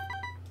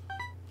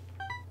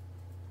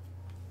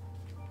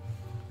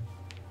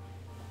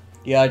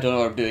 Yeah, I don't know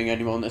what I'm doing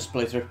anymore in this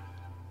playthrough.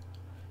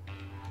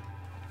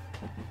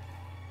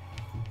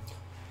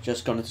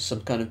 Just gone into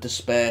some kind of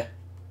despair.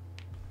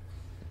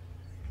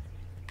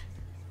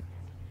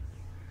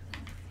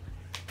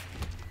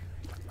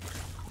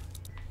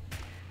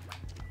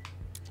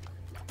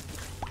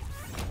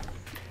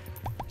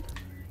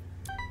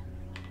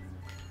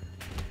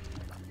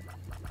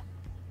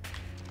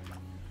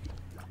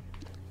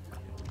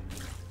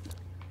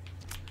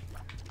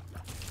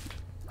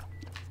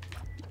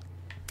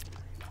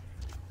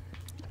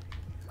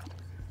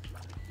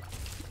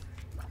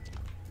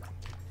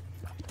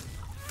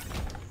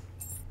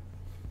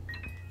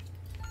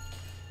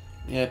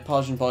 Yeah,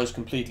 Parisian Boy is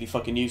completely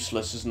fucking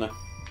useless, isn't it?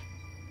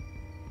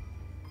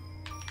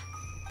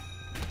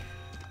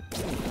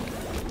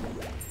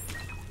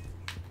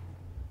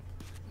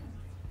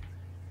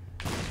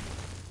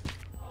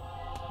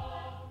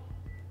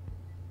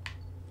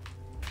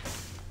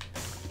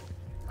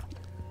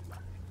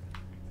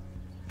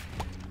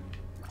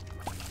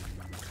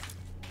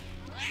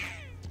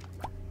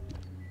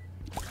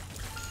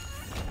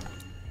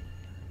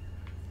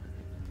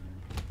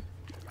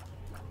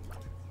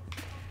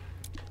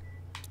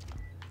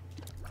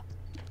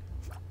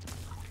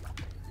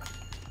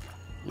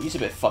 He's a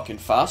bit fucking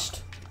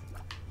fast.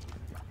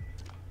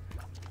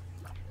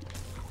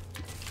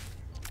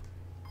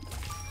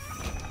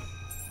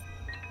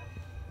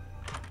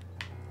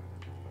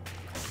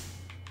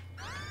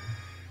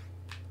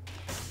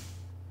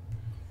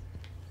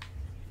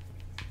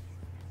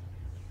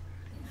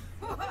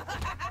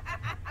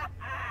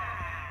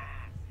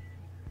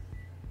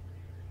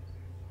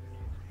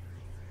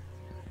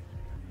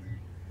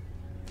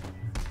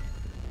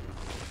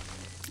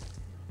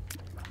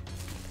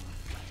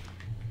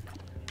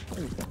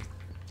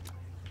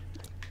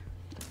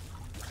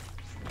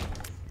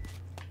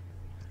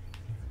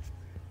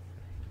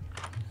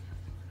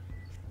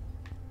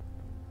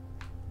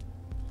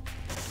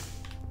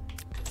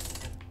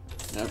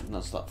 Nope,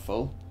 that's that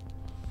full.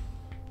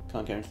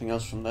 Can't get anything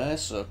else from there,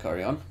 so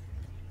carry on.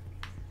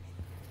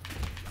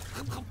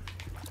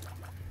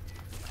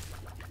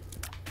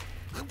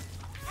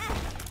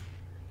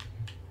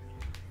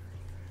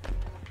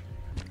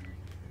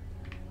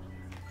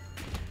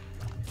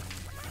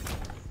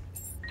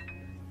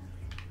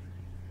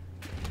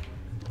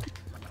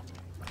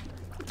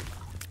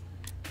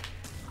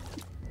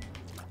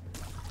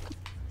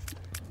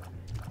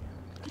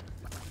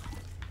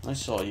 I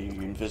saw you,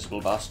 you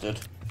invisible bastard.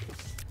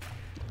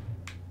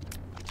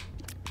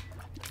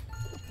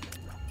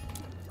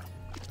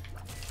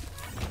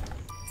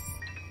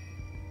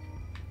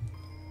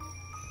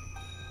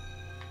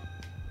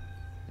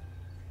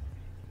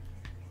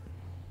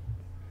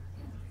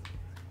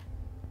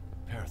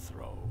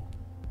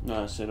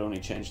 No, so it only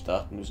changed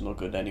that and it was no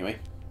good anyway.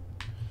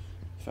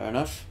 Fair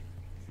enough.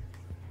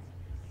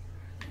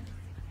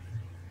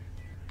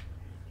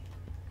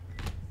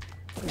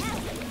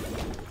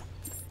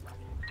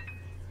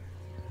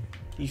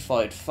 He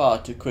fired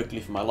far too quickly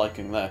for my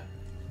liking there.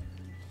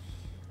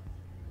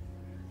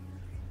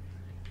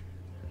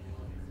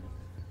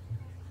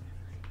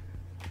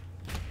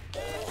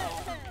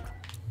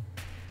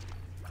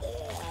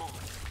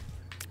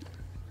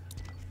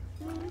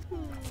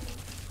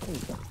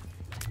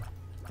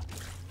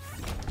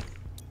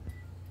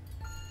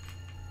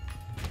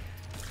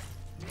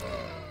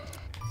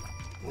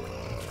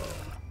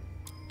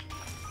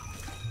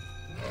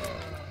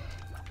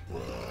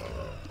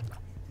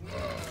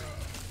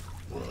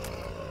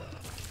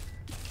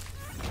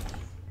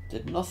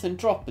 Did nothing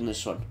drop in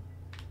this one?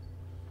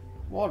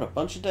 What a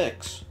bunch of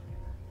dicks.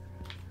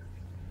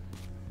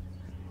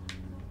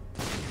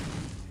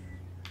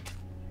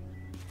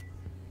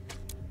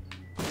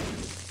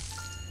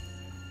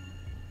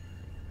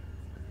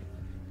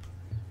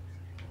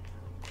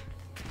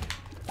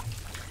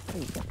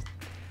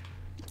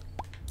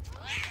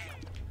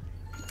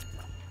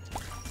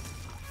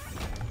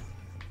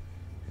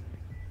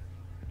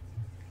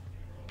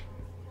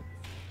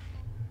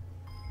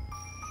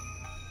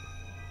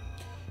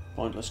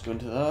 Pointless going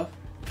to there.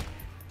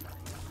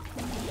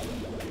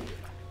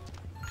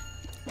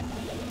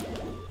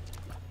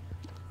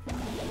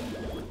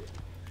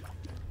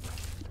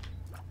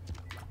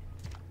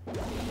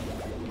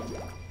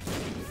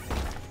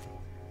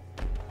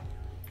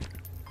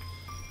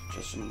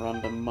 Just some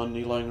random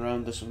money lying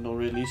around this of no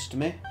real use to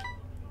me.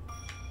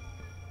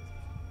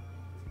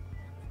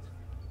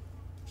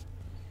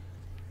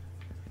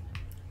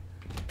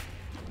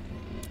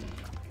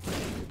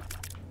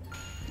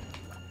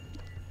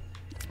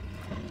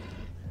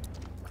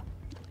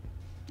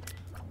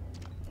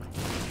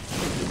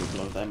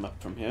 Blow them up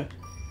from here.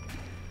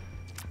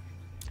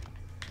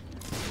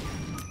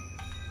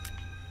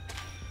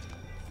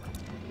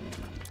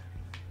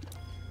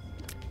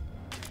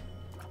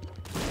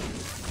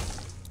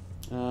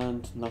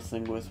 And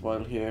nothing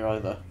worthwhile here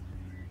either.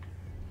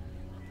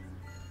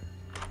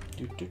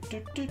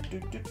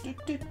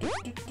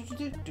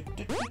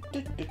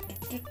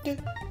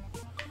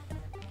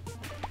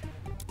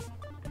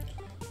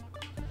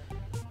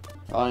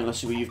 Fine, let's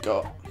see what you've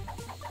got.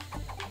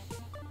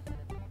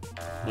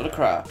 Not a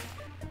crap.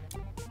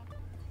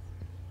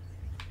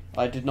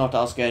 I did not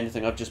ask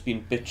anything, I've just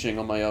been bitching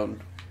on my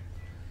own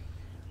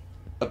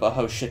about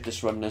how shit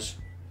this run is.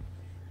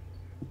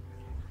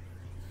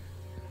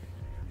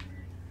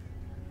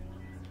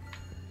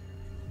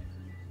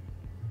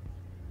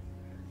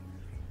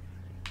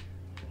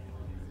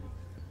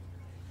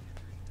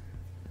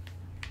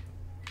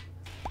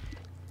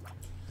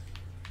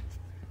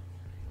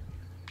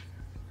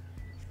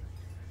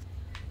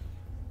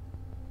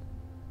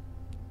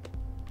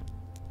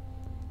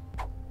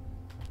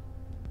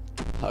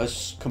 I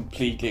was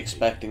completely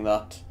expecting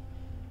that.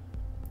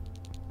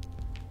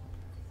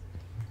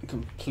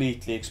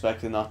 Completely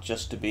expecting that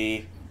just to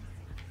be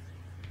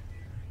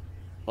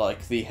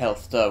like the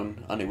health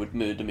down and it would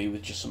murder me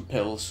with just some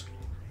pills.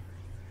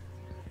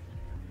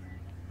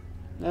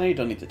 No, you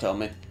don't need to tell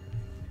me.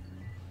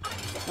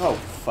 Oh,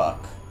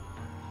 fuck.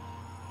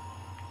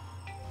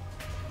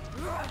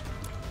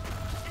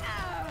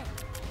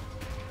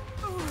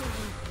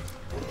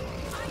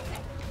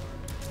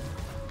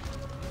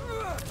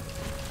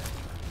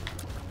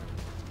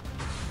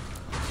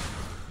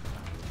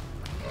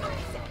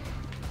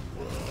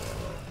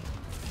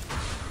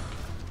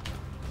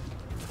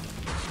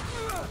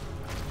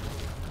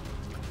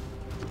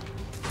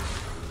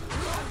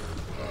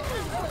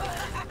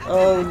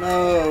 Oh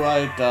no,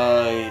 I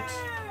died.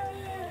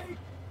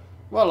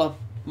 Well, I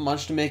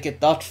managed to make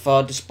it that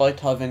far despite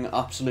having an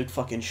absolute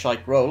fucking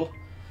shite roll.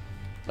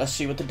 Let's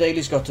see what the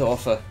Dailies got to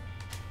offer.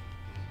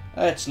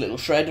 It's Little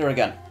Shredder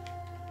again.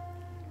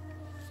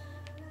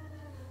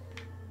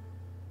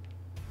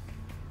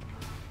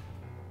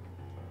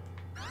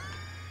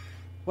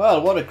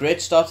 Well, what a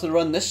great start to the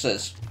run this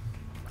is.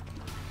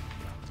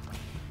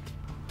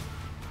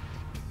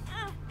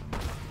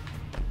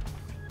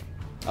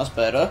 That's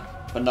better.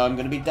 But now I'm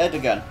going to be dead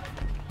again.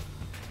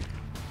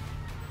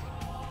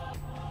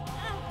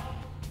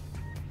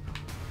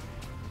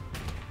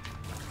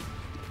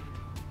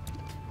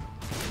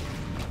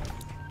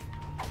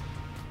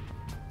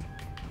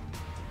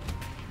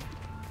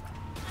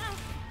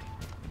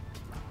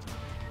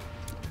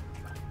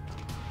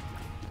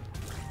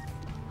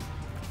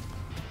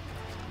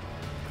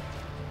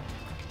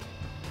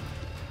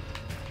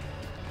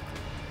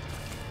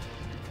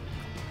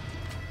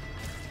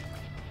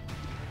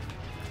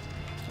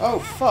 Oh,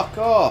 fuck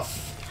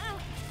off!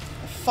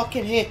 I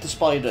fucking hate the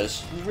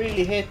spiders. I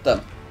really hate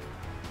them.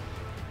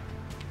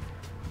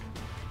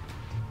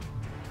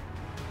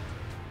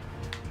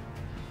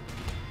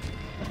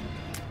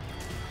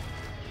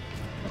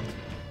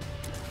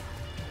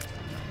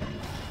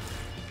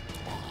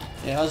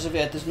 Yeah, as of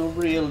yet, there's no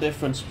real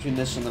difference between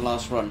this and the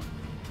last run.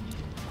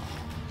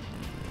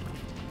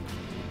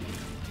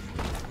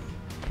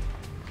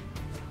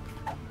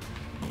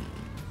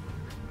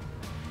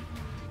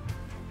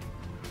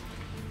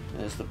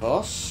 There's the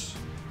boss.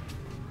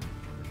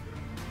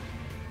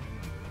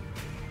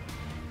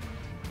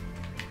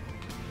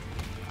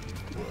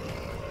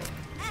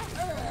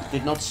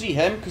 Did not see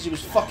him because he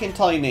was fucking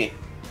tiny.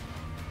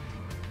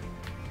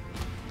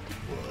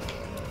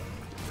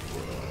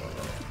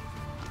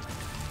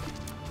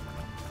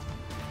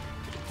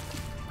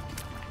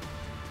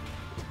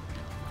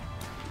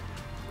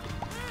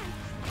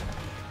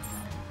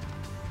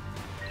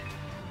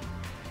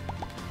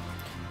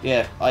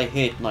 Yeah, I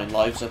hate 9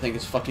 lives. I think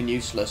it's fucking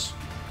useless.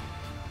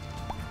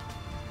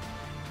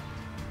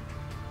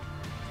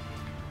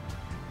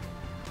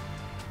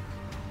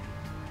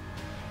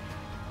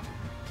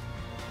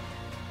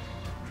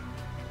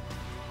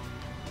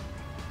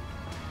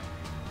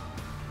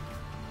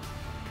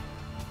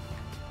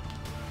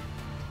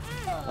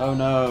 Oh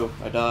no,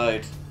 I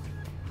died.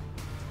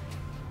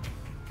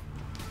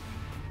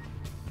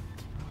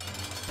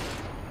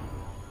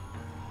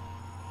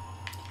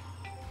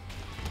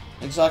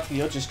 Exactly,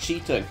 you're just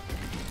cheating.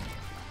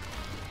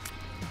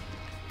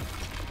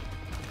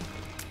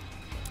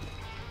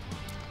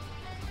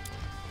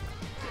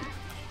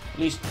 At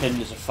least Pin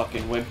is a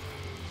fucking wimp.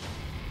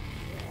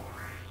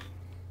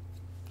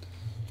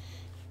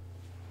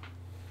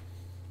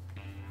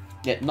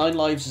 Yeah, 9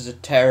 lives is a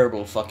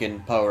terrible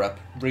fucking power-up.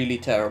 Really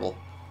terrible.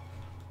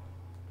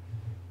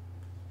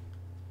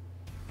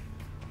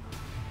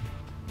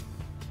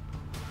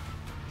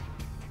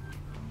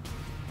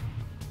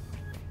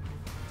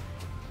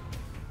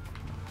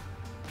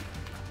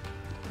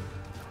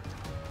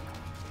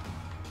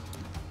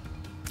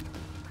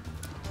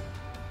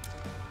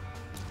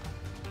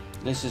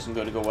 This isn't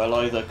going to go well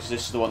either, because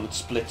this is the one that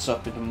splits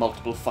up into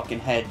multiple fucking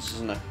heads,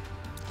 isn't it?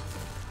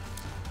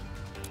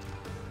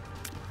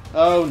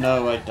 Oh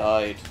no, I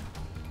died.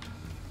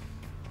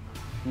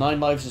 9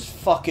 lives is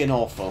fucking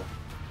awful.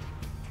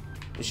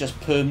 It's just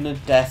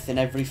permanent death in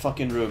every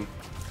fucking room.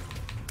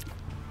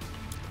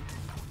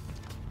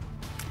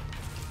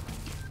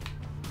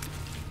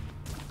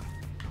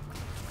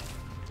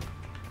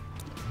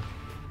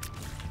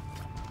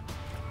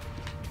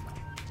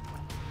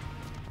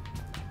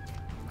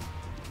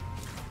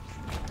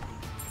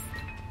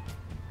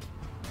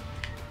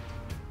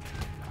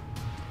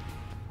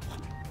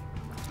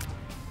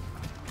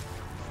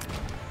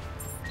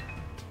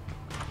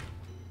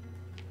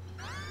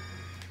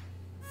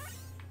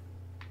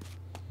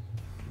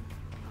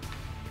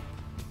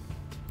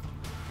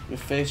 Your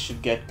face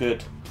should get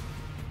good.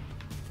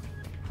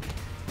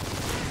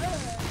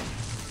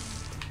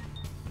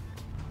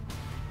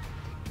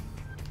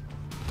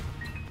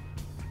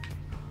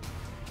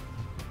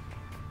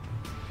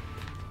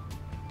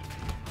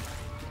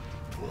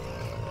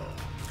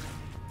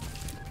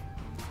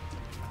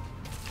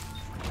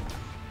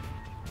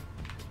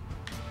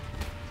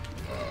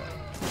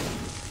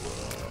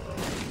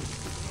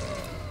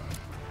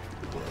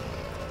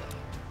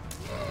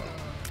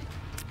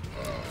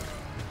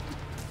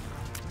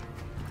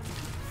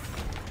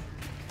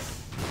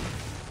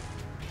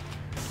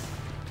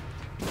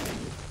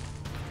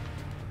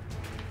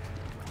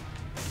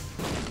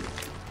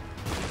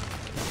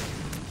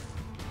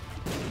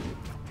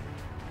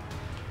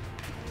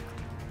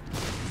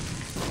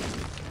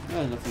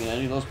 There's nothing in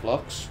any of those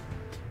blocks.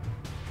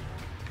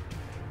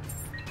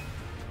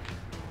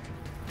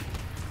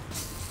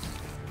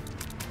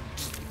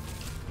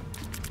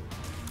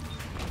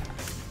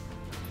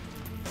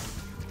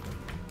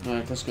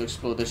 Alright, let's go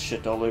explore this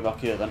shit all the way back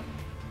here then.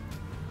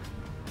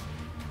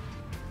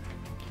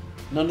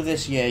 None of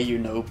this yeah you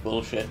know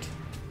bullshit.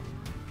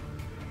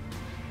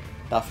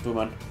 Daft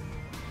woman.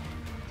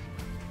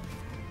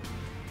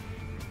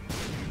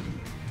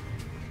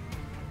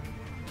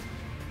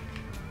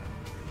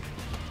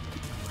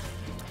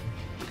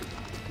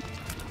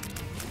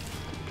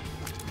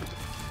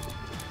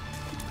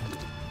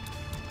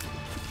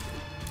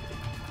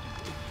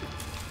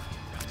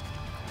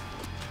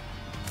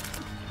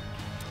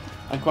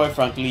 And quite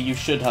frankly, you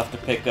should have to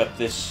pick up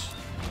this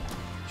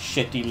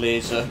shitty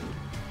laser.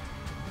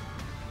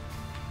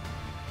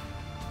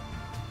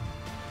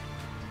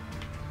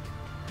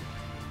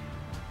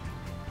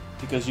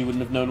 Because you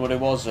wouldn't have known what it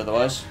was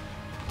otherwise.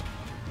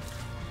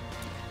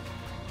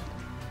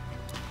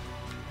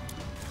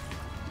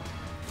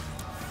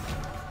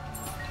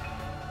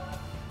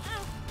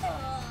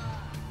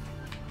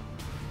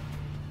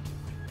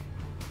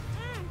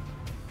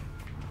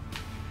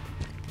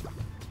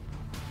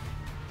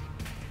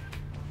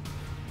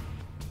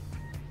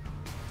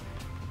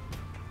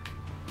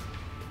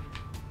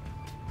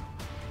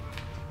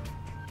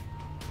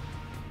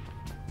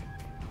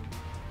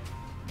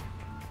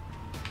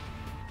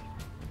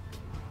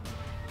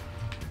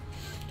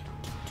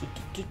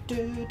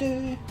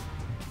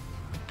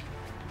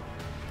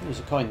 There's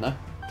a coin there.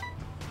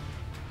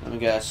 Let me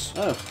guess.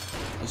 Oh,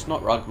 it's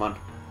not Rugman.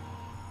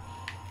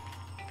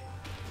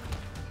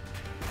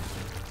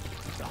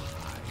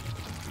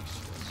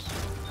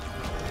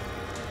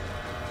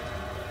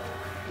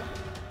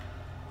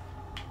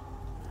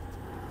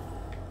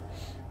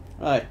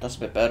 Right, that's a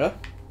bit better.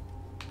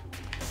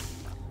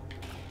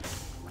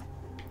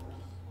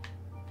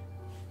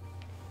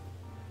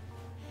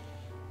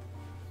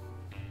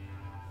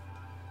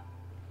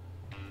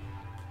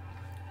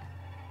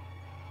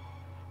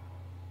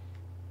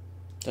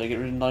 Did I get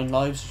rid of 9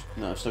 lives?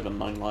 No, I've still got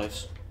 9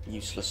 lives.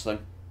 Useless thing.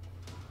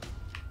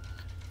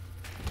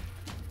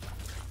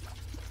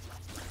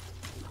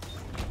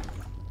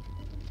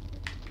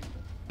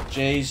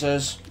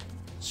 Jesus.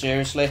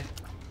 Seriously?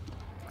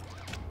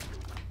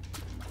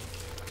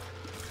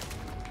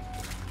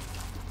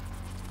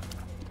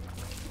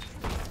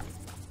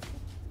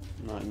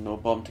 No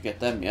bomb to get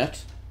them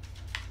yet.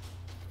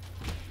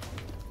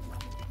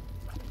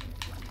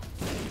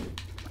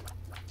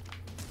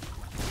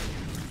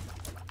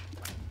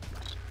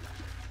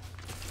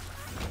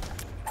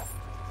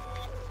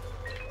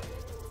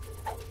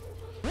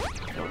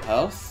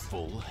 Health.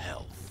 Full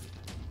health.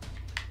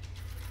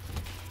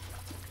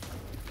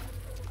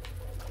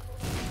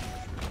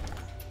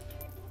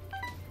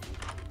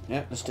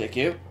 Yep, let's take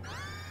you.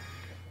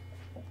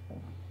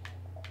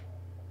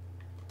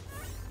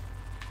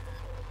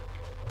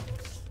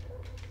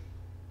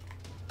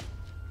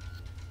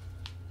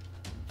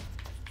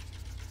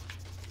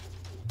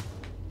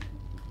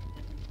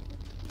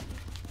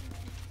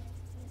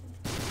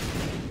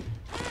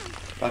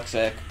 Fuck's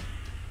sake.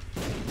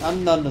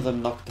 And none of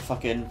them knocked the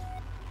fucking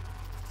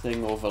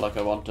thing over like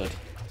I wanted.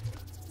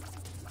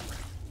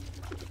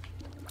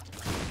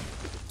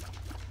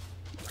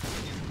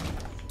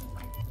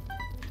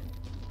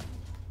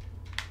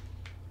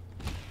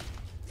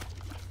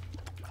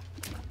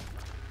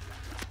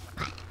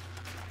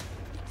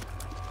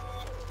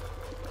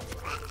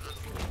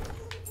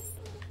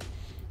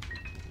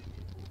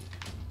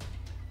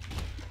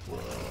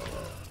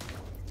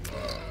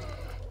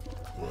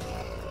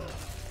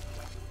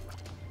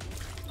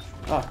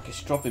 Fuck,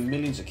 it's dropping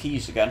millions of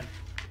keys again.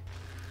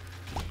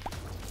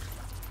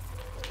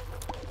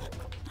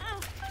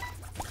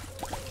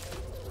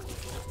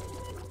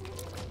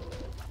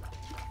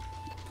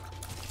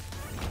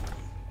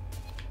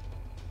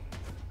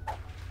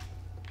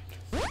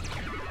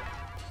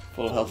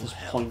 Full health is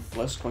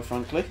pointless, quite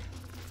frankly.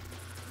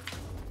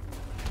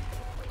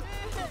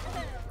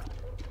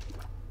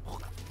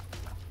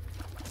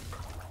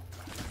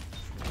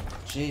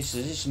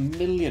 Jesus, it's a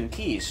million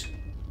keys.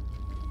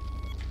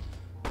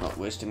 Not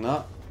wasting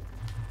that.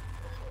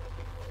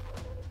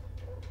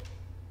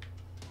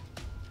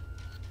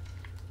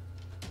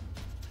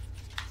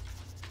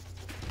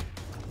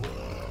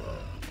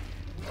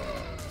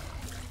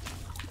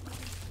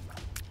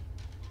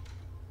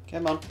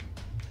 Come on.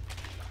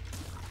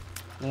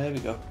 There we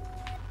go.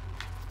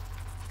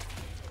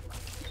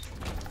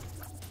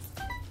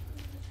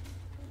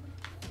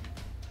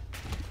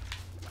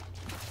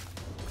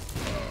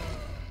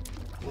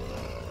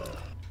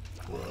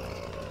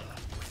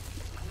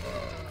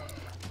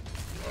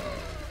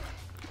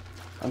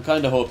 I'm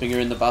kind of hoping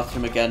you're in the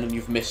bathroom again and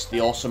you've missed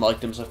the awesome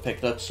items I've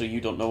picked up, so you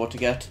don't know what to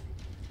get.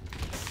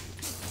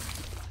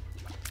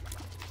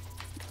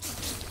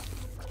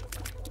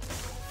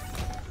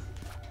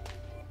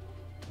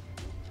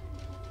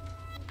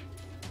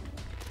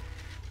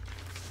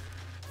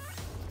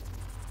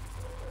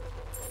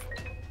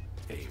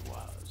 He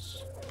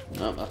was.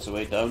 No, that's the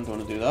way down. Don't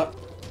want to do that.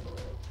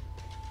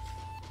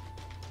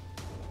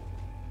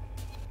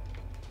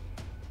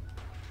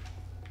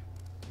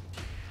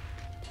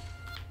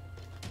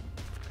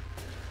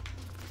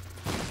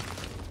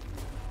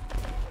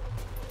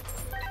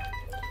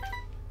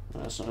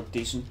 That's not a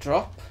decent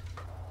drop.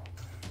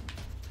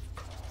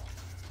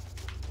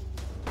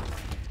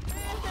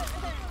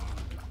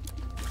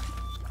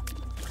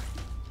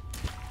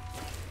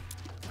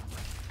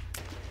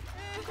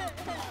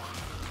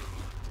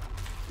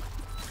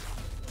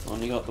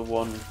 Only got the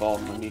one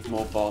bomb. I need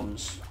more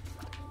bombs.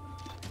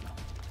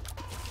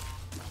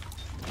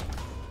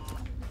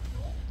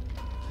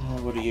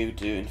 What are you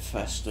doing,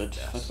 Infested?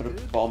 If I put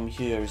a bomb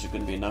here, is it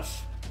going to be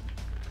enough?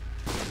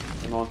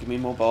 Come on, give me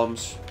more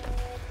bombs.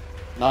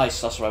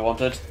 Nice, that's what I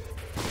wanted.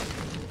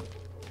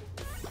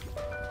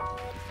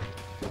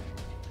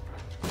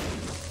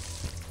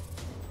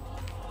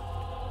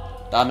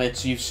 Damn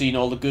it, you've seen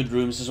all the good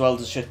rooms as well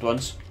as the shit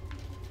ones.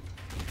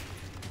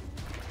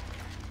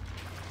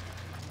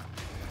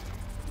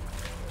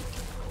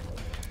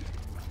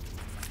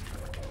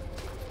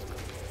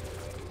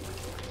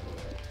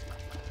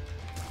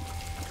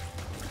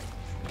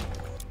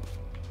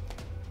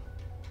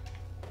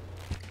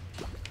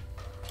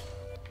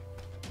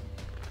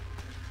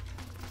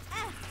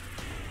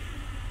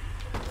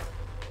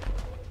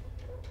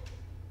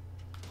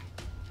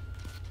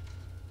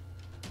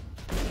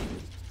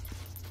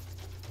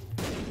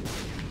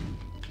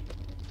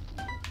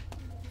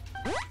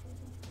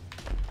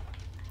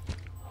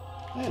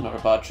 Yeah, not a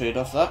bad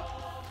trade-off, that.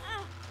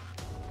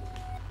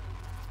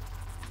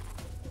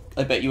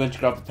 I bet you went to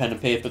grab a pen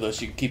and paper though,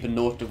 so you can keep a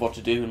note of what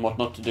to do and what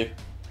not to do.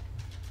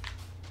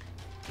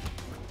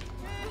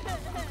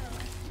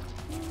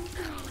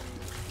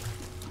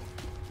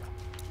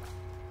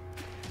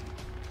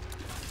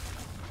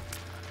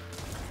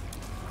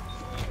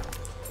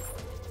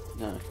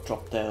 No,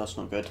 drop there, that's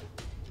not good.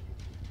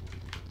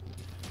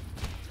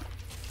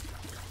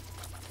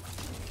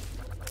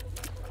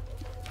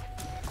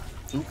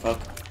 Ooh, fuck.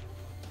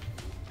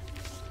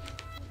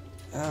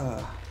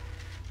 Ah.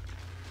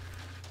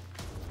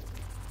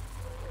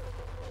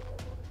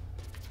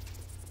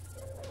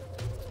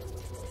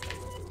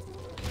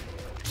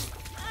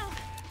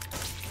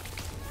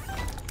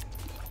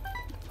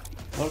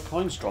 A lot of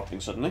coins dropping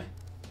suddenly.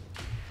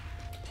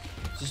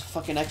 Is this a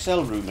fucking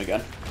XL room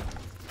again?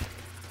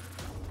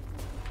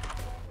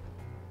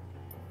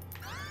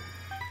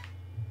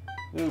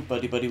 Ooh,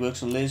 Buddy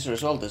works on laser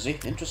as well, does he?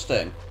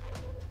 Interesting.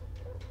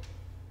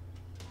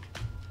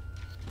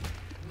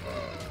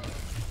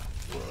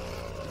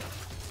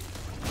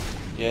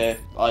 Yeah,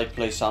 I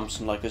play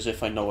Samson like as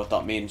if I know what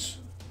that means.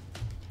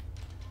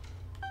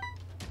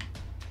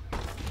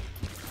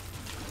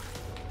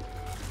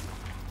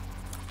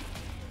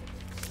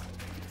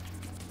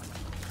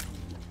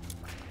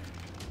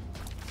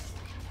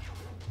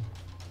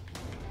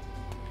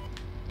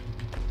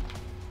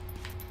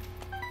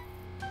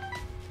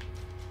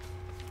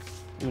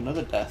 Ooh,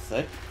 another death,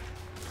 eh?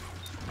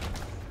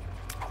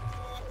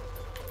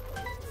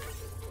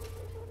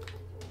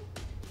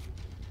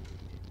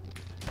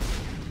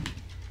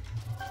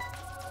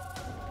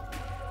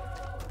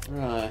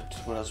 Right,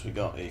 what else we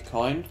got? A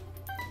coin.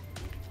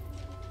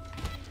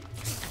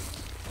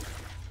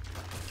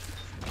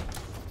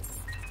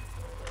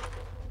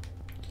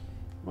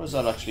 What does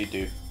that actually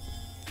do?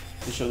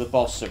 To show the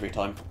boss every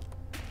time.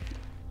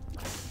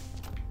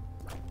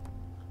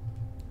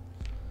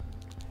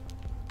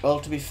 Well,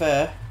 to be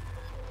fair,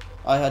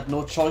 I had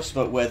no choice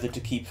about whether to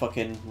keep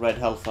fucking red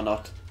health or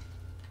not.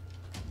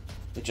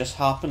 It just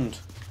happened.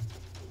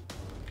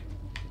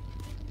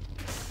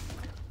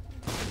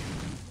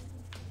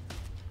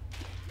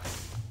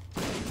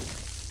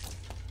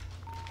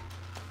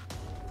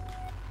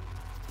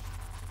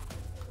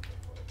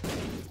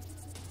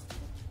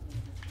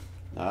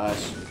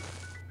 Nice.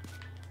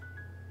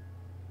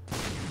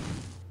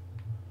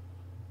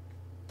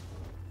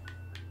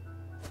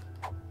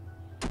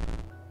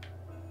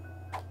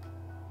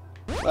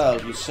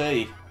 Well, you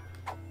see,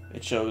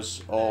 it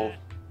shows all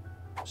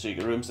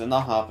secret rooms, then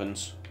that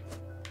happens.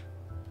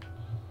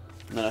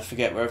 And then I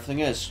forget where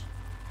everything is.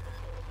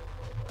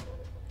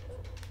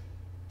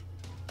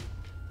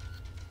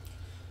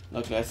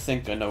 Luckily, I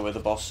think I know where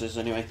the boss is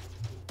anyway.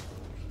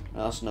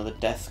 Now, that's another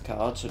death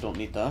card, so I don't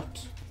need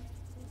that.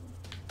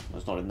 Well,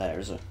 it's not in there,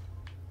 is it?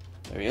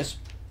 There he is.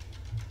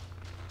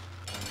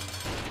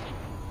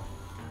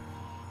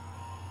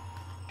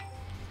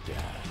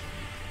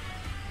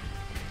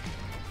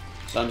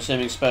 So I'm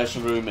assuming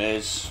special room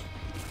is...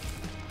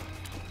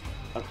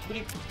 will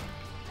you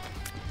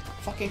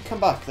fucking come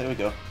back? There we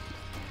go.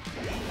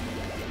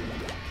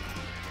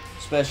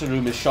 Special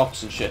room is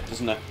shops and shit,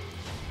 isn't it?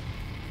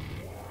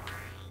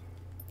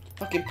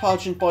 Fucking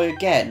pageant boy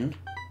again.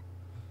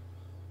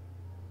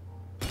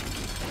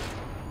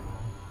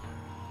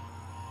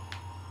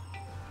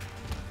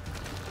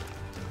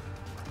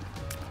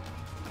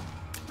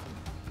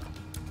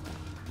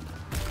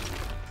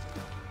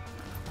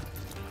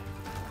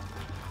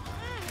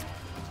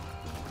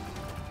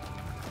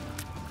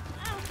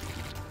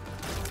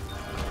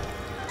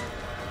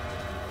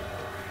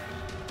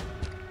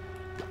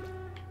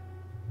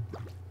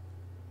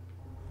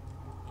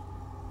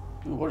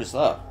 Ooh, what is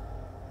that?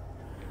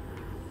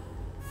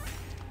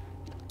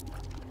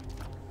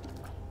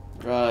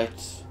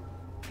 Right.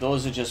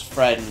 Those are just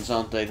friends,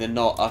 aren't they? They're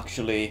not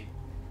actually...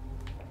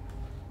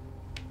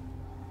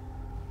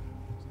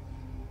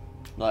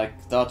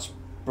 Like, that's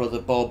Brother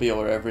Bobby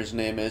or whatever his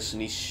name is,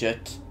 and he's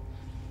shit.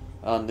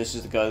 And this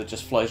is the guy that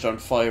just flies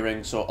around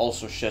firing, so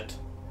also shit.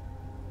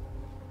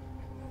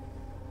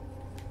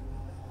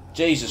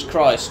 Jesus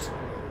Christ.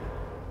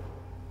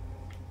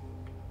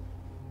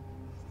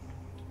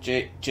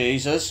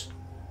 Jesus?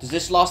 Does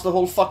this last the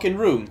whole fucking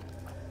room?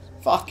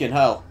 Fucking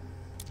hell.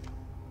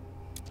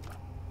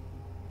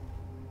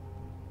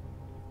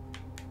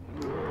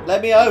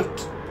 Let me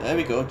out! There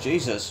we go,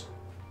 Jesus.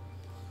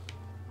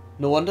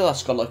 No wonder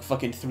that's got like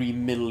fucking 3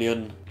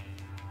 million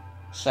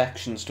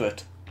sections to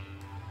it.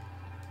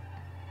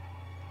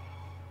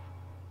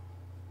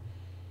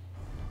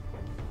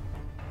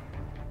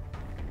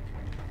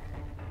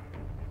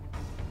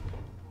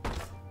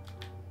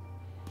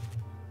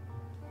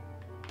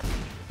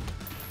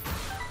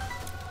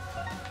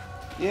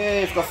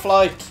 Yeah, you've got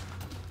flight.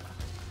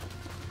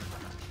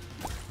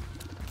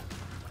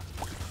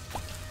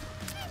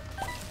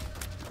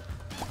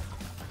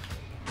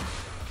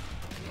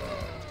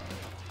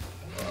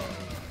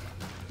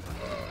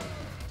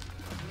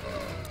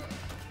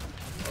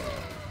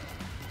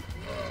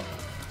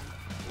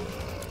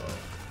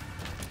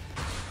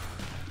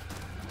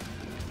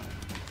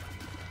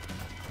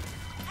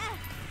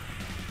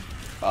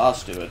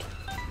 Fast, do it.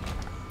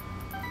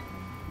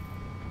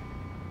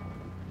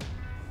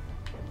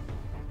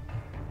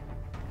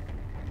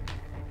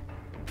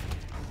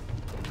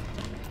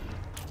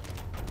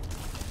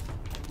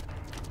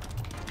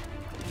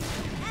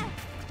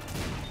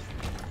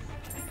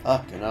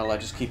 Fucking hell, I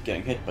just keep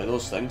getting hit by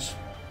those things.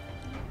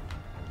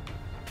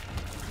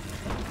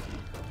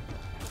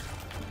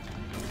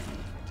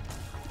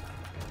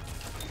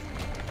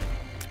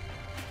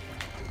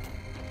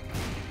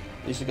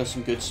 At least I got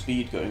some good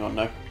speed going on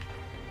now.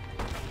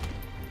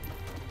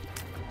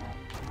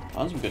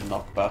 And some good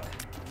knockback.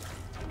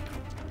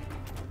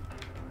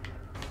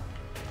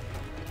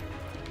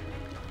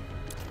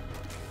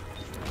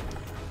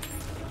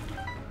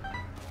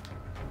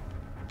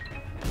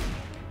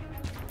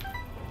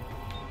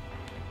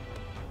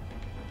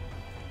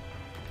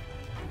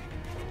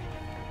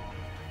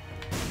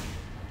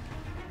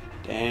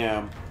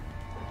 Damn.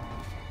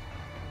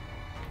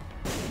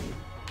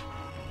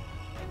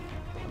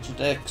 Bunch of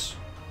dicks.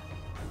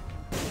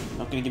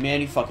 Not gonna give me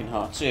any fucking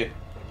hearts, you.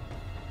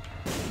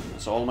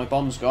 That's all my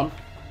bombs gone.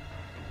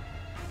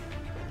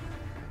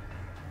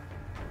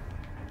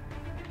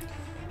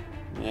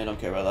 Yeah, don't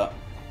care about that.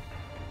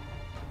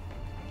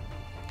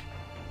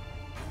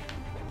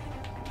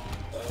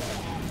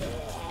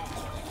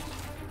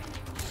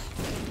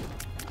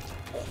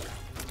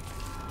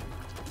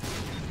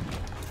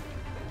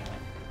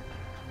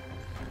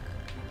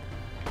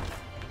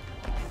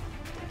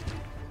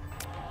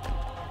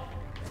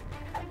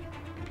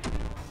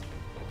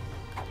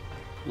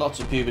 Lots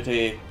of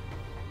puberty.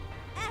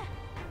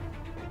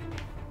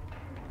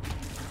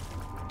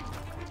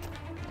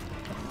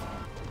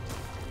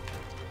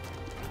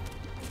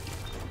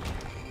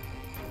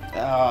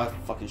 Ah, I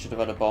fucking should have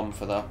had a bomb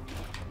for that.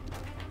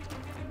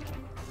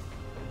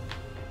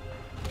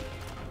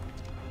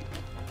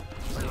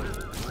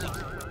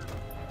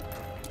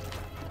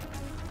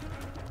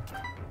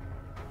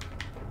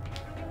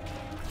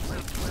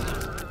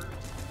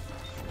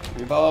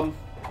 Your bomb.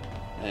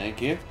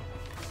 Thank you.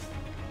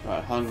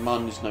 Right,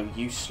 Hangman is now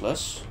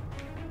useless.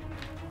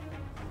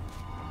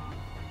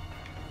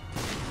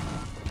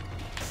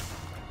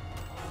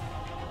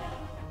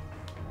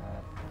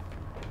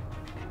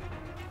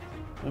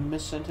 Did I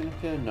miss anything up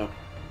here? No.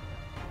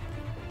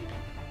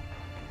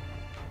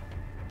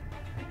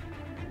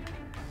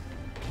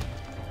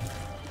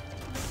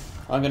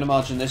 I'm gonna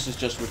imagine this is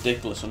just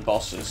ridiculous on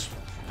bosses,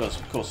 because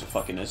of course it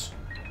fucking is.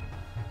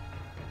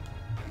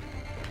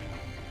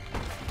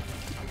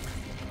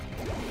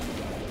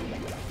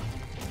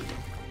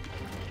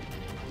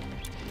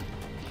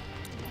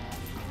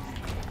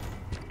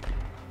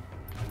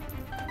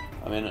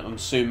 I mean, I'm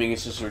assuming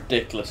it's as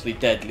ridiculously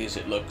deadly as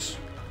it looks.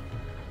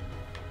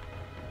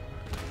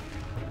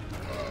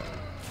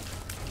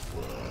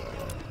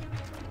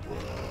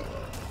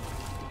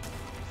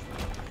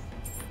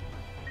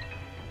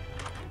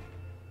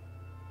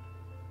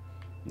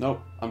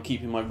 Nope, I'm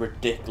keeping my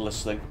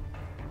ridiculous thing.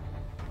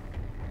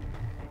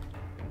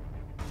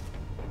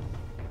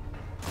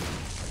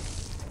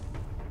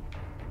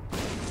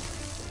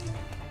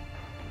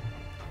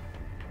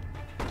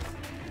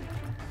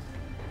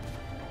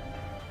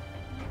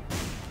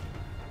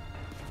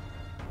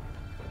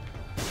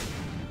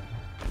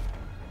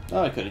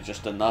 Oh, I could have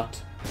just done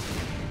that.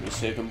 We're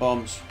saving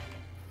bombs.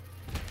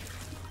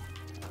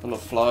 Hello,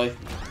 fly.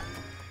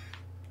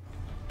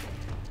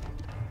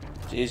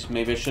 Jeez,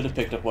 maybe I should have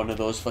picked up one of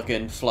those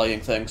fucking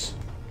flying things.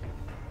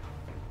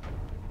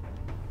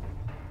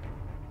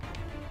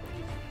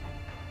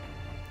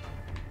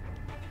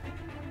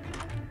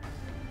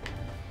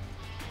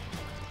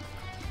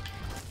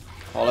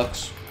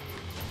 Bollocks.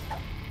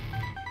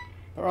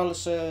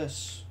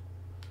 Paralysis.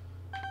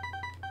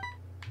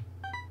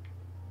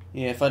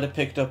 Yeah, if I'd have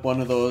picked up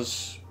one of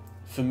those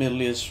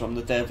familiars from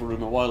the Devil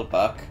Room a while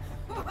back,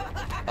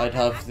 I'd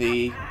have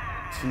the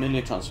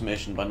familiar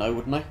transformation by now,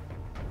 wouldn't I?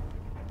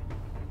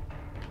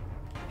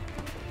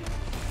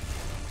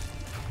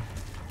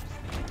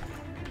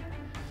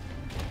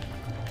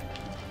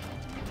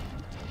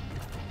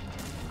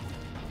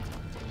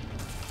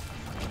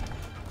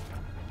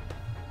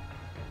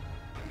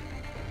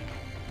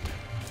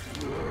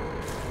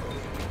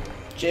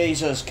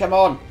 Jesus, come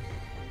on!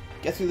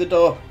 Get through the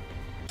door!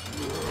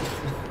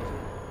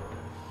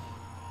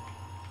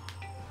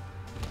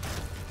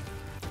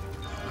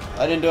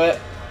 I didn't do it.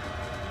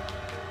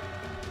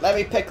 Let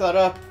me pick that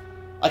up.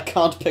 I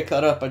can't pick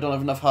that up. I don't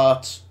have enough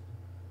hearts.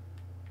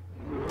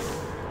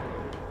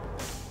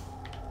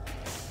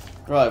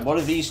 Right, what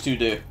do these two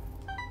do?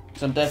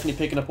 Because I'm definitely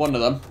picking up one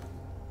of them.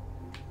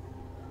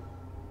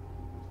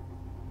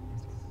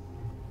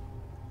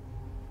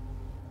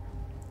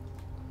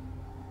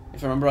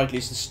 If I remember rightly,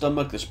 it's the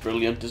stomach that's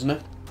brilliant, isn't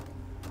it?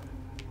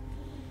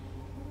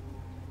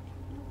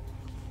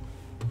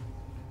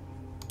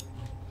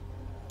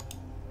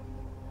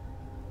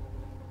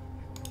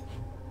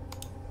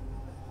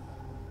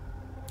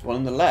 One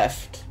on the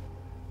left.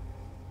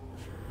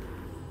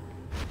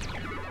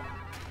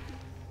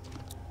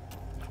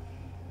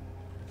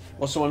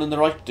 What's the one on the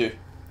right do?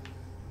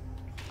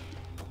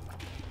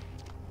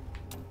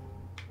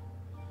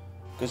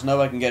 Because now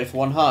I can get it for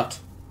one heart.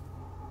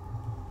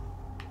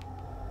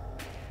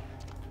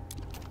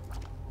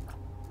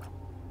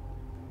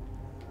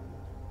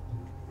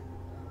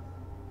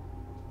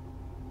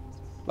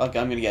 Okay,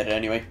 I'm gonna get it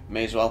anyway.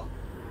 May as well.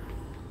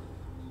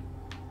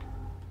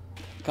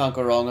 Can't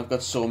go wrong, I've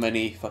got so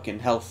many fucking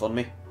health on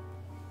me.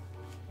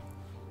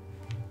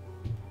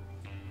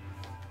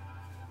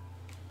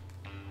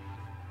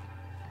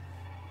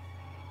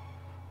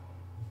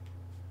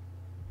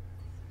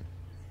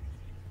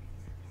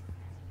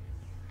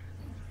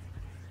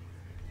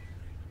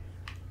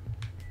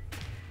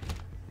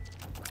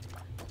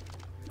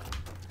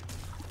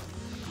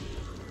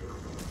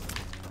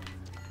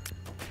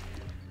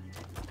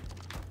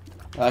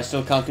 I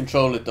still can't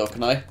control it though,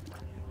 can I?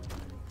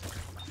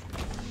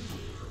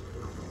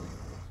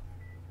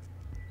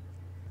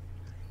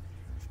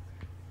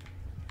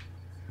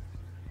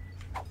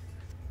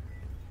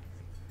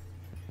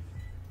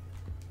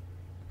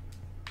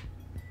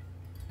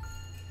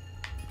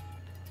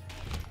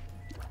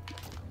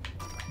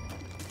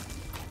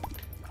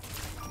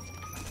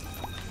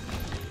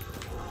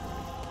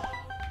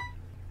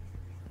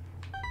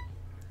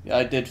 Yeah,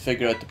 I did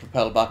figure out the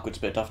propel backwards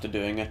bit after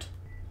doing it.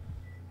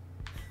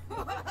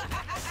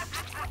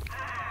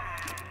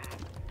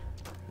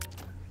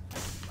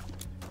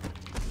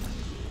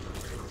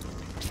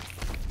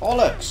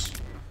 Bollocks!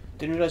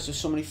 Didn't realise there's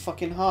so many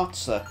fucking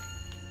hearts there.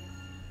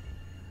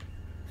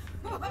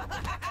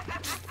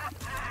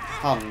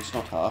 Hands,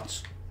 not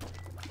hearts.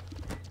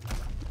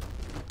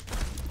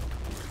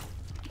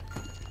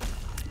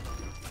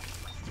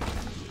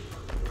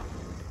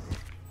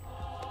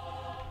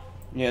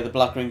 Yeah, the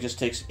black ring just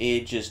takes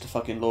ages to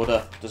fucking load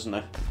up, doesn't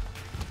it?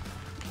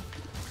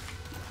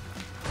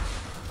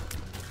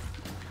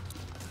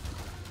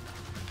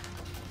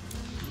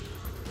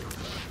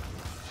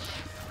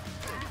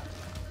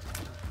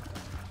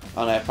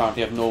 And I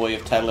apparently have no way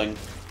of telling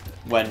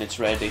when it's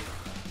ready.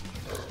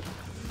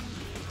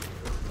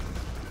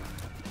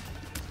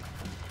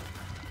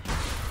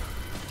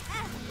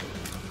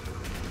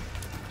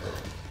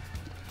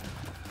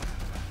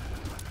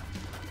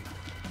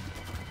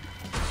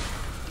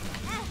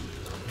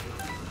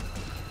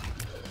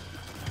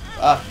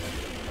 Ah! I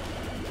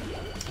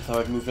thought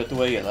I'd moved out the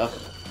way of that.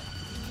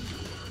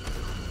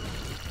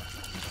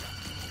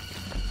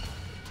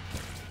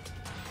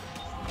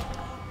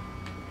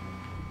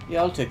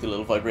 Yeah, I'll take the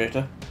little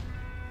vibrator.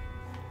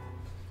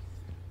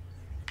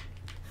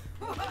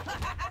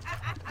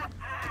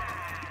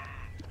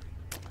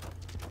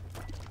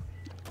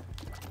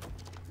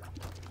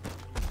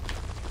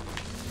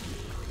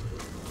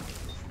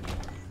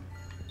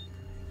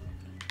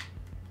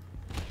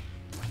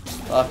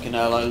 Fucking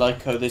hell, I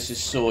like how this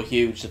is so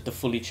huge that the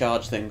fully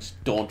charged things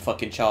don't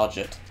fucking charge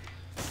it.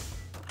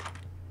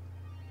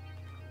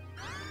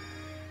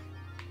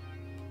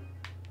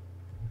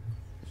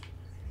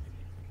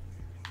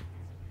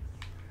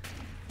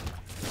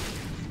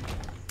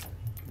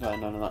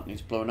 None of that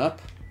needs blown up.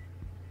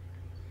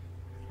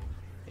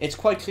 It's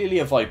quite clearly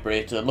a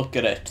vibrator, look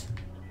at it.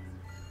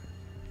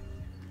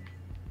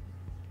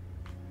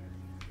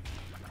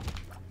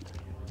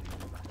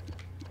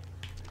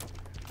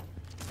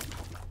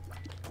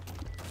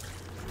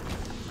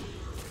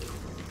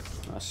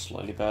 That's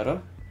slightly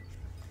better.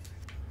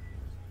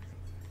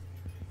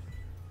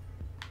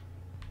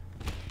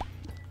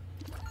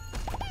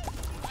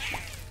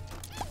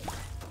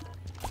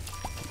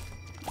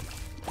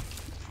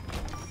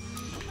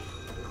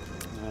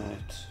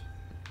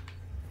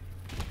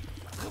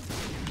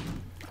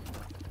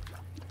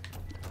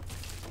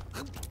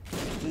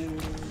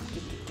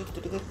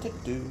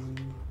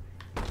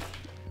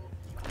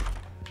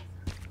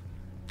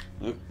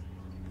 Oop.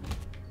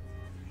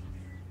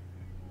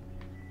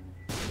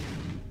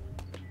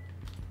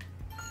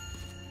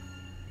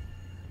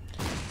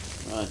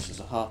 Right, there's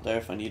a heart there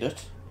if I need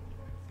it.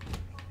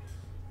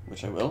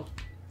 Which I will.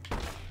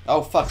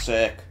 Oh, fuck's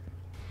sake.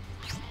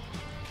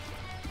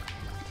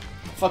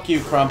 Fuck you,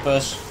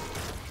 Krampus.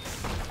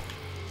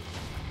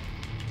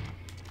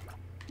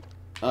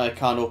 I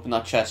can't open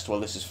that chest while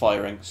this is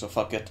firing, so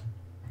fuck it.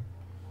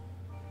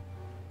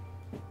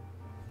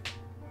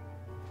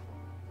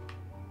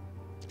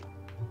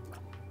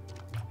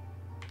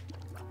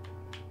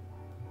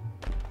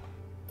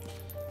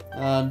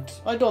 And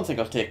I don't think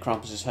I'll take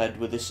Krampus's head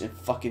with this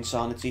fucking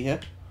sanity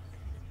here.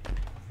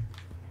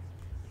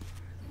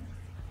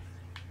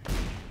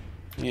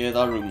 Yeah,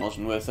 that room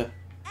wasn't worth it.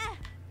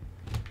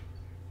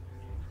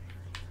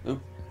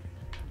 Oop.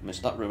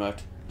 Missed that room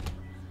out.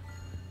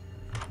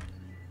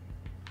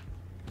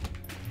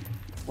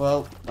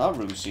 Well, that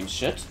room seems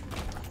shit.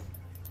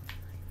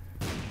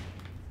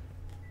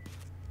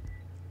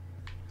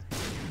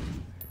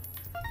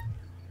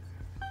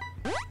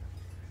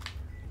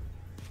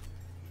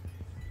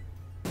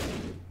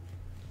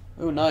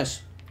 Oh,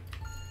 nice.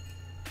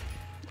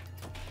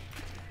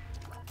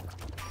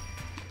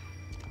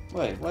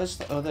 Wait, where's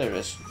the... Oh, there it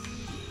is.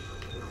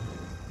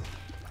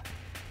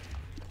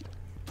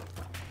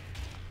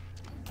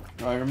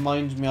 Right,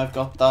 reminds me I've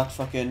got that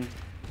fucking...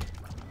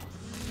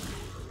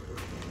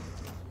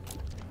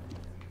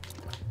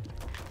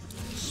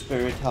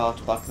 spirit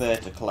heart back there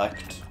to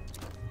collect.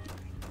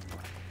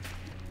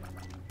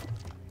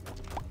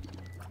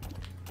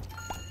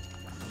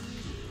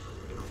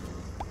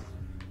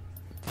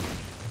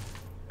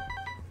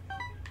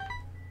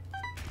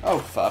 Oh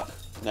fuck.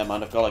 Never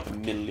mind, I've got like a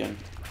million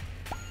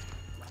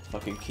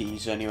fucking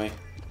keys anyway.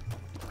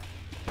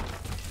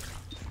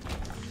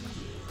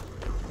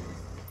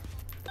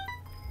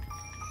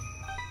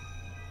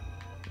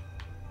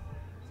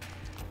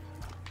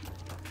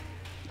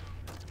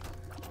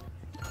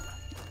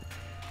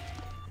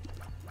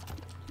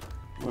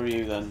 Where are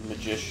you then,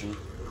 magician?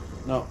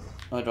 No,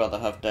 I'd rather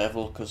have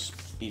devil, because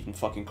even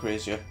fucking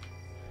crazier.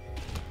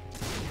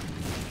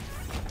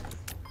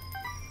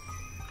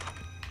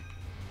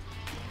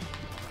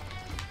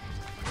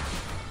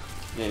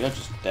 Yeah, you're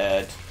just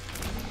dead.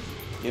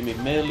 Give me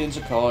millions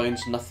of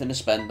coins, nothing to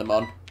spend them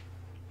on.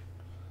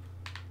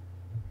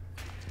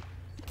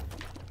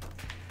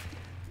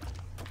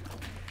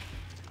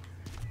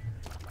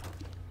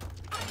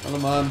 Hello,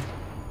 man.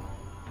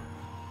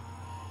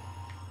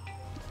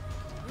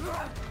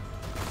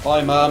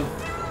 Bye, man.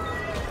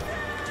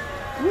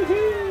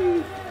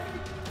 Woohoo!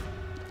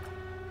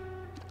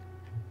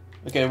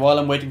 Okay, while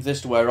I'm waiting for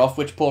this to wear off,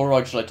 which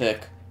Polaroid shall I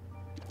take?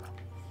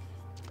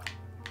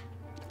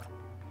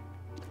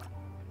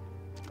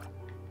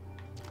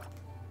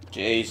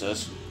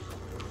 Jesus.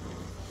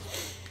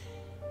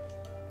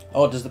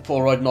 Oh, does the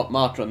Polaroid not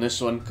matter on this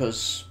one?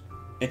 Because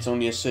it's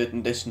only a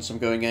certain distance I'm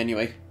going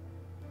anyway.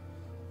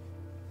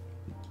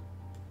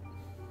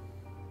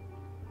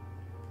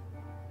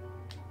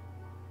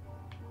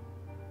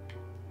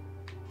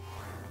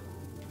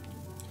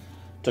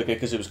 Took it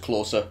because it was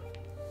closer.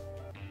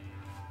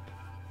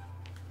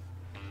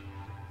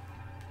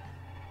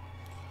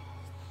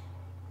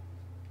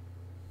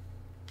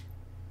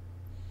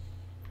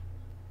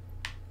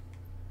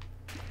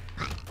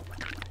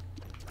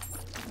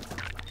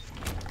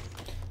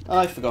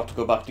 I forgot to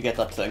go back to get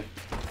that thing.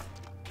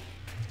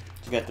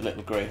 To get the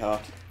little grey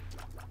heart.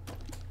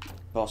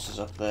 Boss is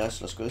up there,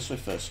 so let's go this way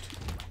first.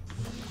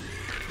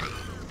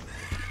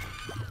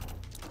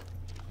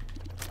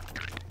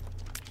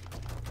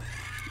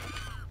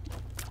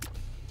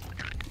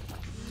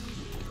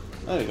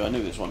 There we go, I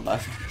knew there's one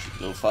left.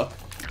 Little fuck.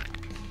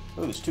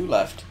 Oh, there's two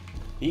left.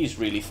 He's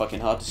really fucking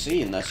hard to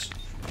see in this.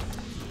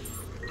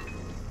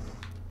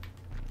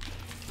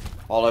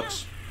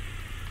 Bollocks.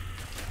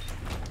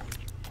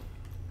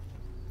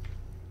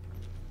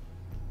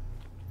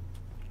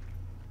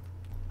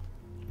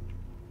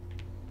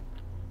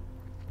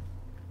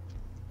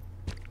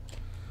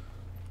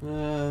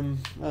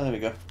 Oh, there we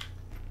go.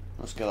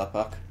 Let's get that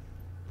back.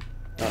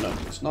 Oh no,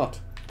 it's not.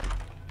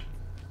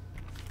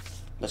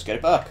 Let's get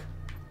it back.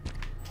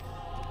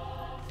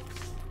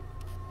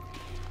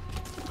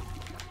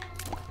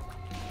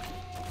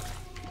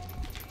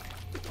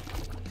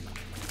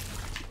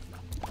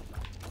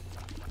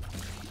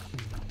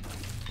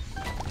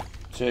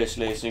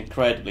 Seriously, it's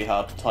incredibly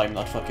hard to time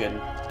that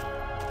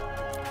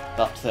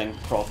thing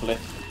properly.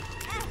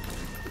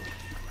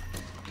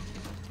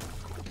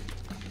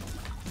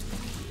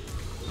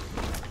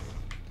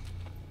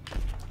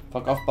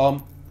 Fuck off,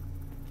 bomb.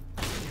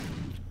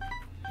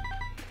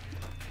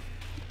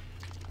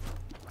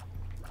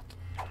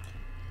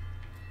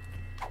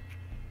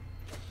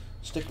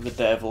 Stick with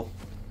the devil.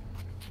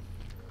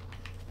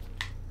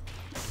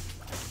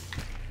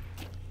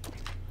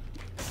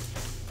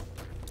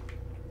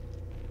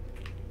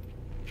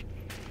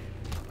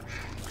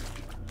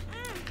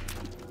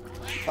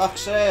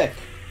 Fuck's sake!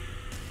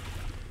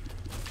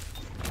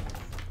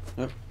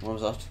 Nope, what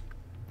was that?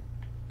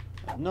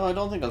 No, I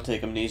don't think I'll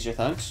take amnesia,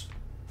 thanks.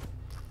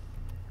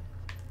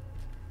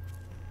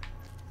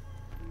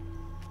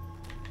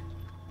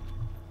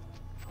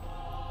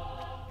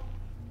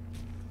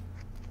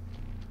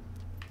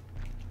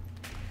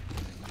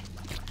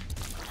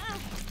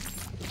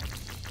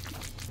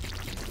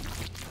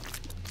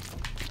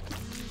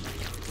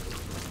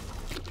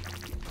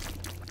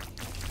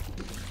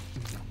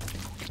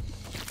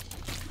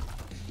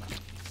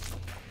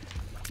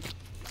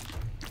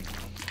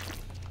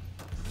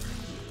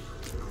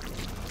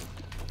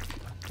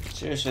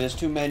 Seriously, there's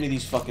too many of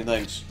these fucking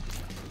things.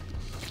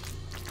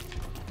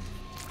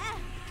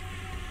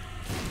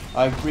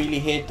 I really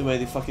hate the way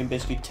they fucking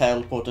basically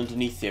teleport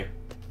underneath here.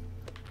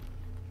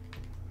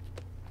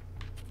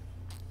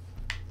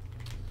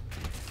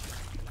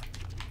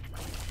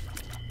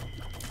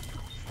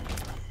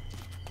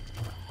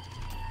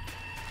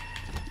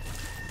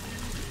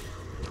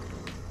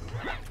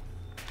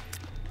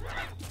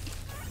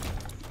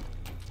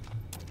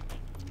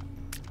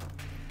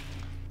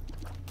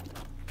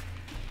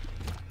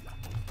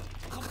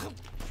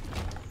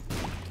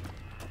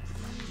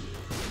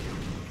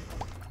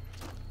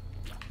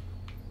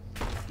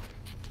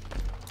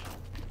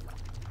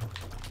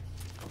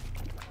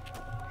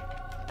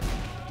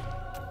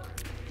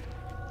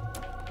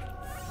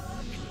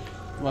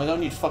 Well, I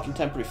don't need fucking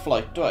temporary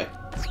flight, do I?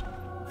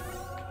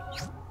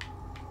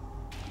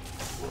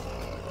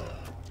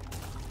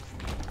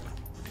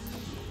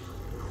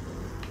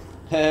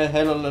 Hey,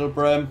 hello, little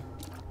Brim.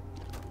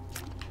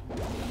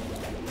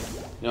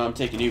 You know, I'm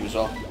taking you as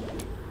well.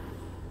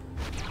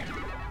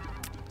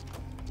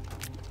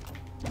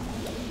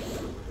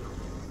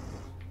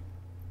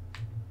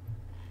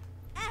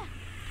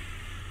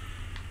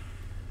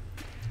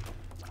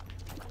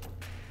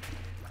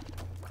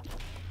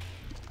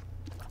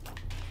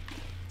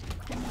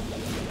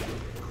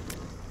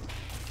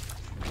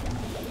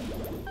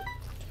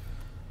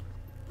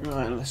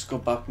 Right, let's go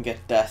back and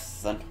get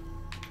Death then.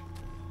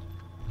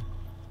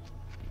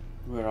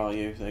 Where are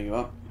you? There you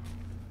are.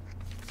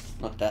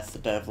 Not Death, the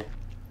devil.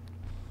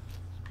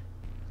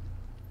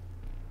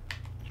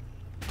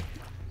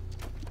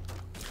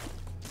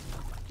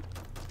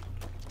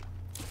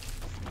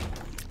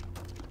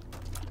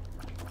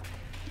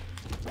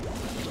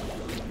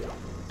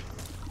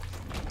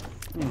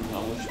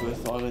 Not much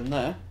worthwhile in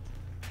there.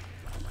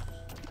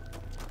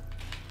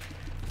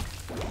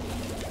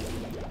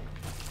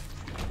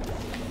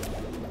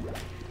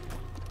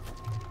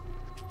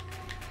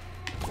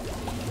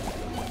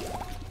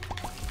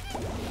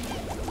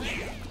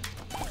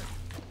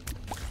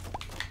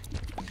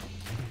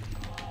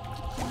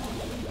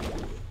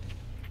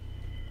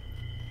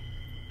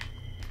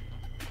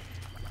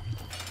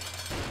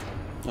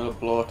 Little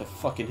blow, I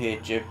fucking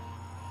hate you.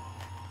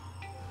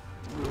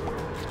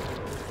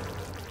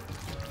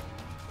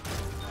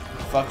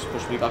 Fuck's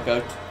pushed me back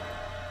out.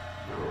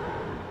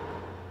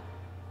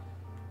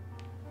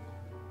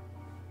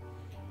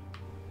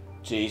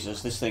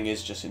 Jesus, this thing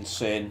is just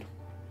insane.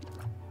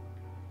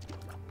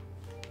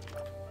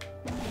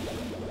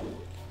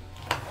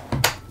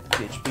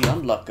 HP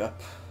and luck up.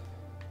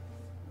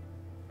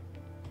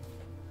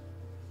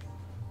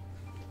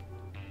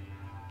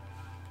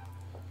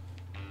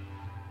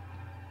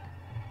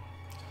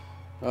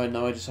 Right,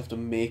 now I just have to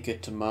make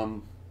it to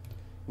Mum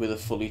with a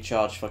fully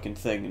charged fucking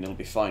thing and it'll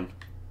be fine.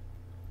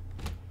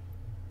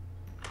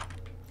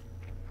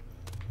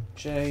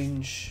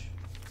 Change.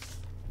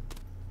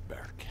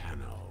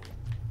 Bercano.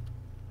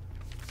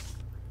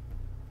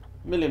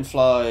 Million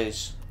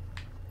flies.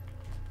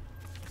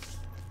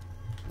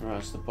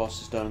 Right, so the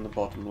boss is down in the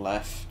bottom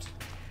left.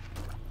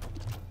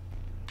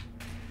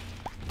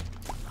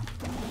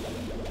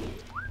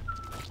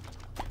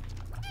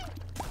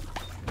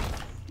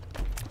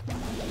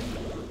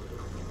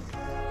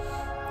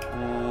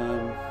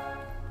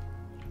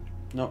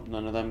 Nope,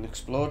 none of them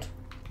explode.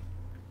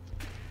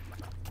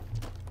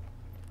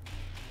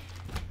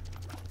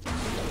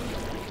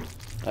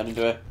 I didn't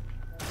do it.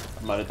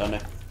 I might have done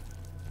it.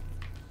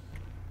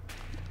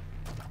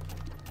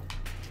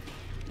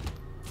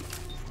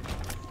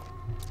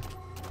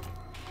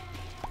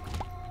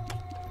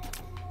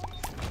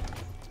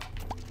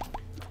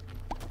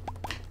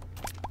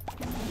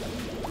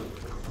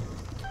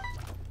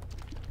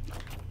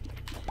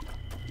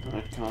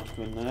 Alright, can't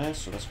go in there,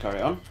 so let's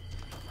carry on.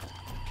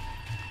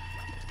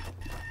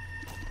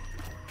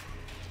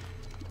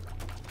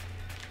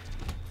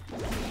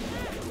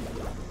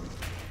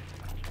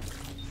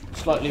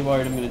 Slightly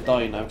worried I'm going to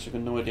die now because I've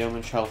got no idea how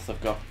much health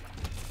I've got.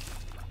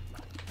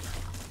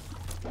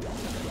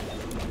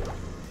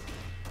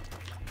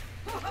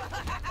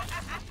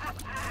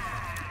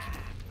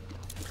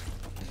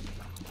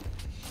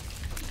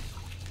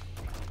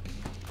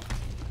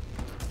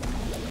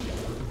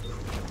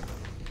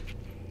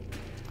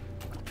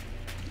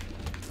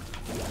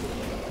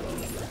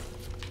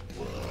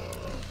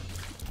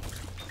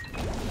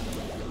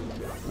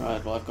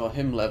 Right, well I've got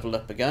him leveled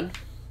up again.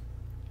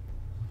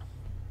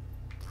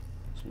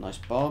 Some nice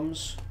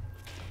bombs.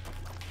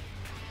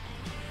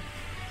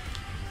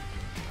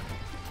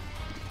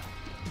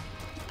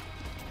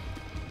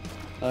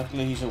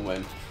 Luckily he's a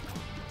wimp.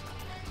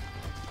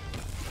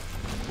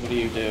 What do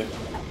you do?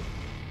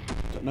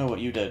 Don't know what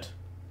you did.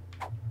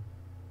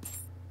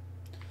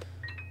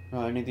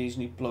 Right, any of these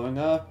need blowing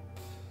up?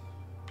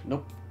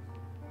 Nope.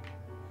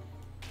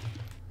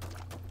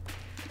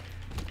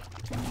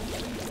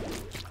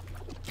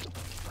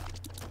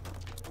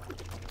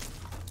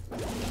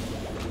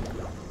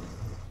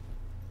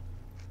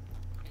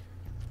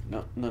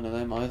 No, none of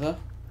them either.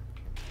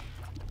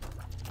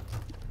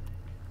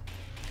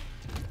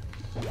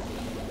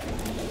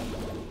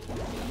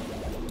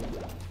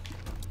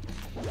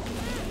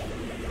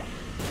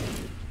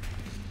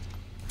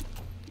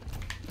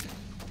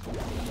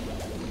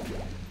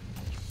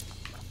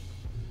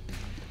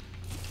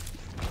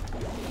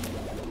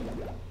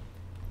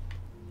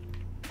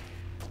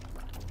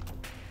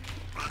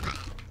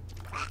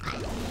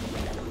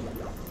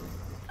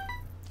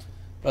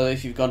 Well,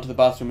 if you've gone to the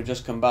bathroom and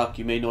just come back,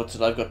 you may notice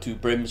that I've got 2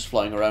 brims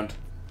flying around.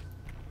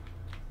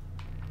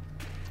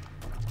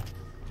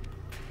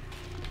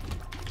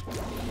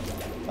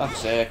 Fuck's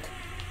sake.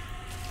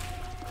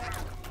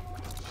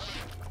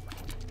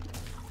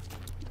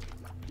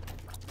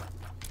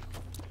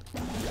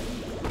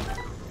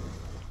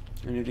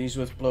 Any of these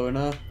worth blowing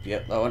up?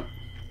 Yep, that one.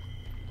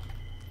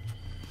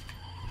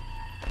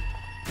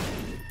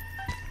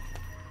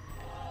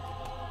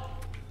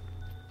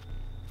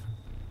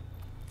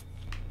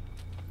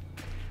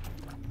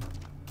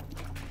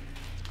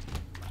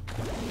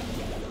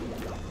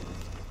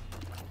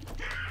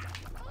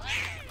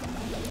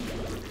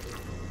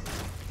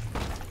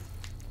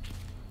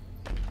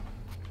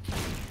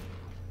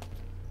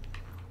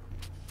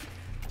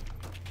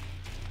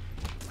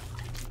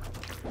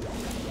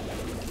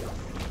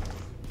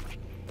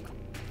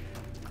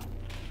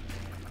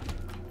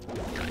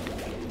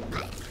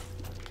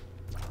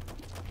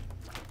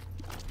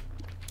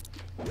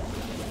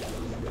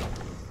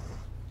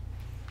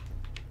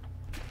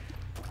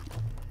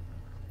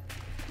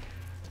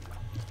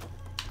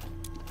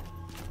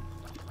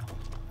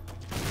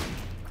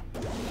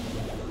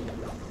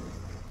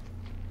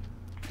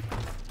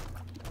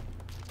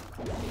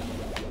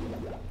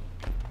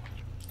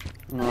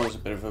 Oh, that was a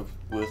bit of a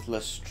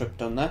worthless trip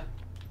down there.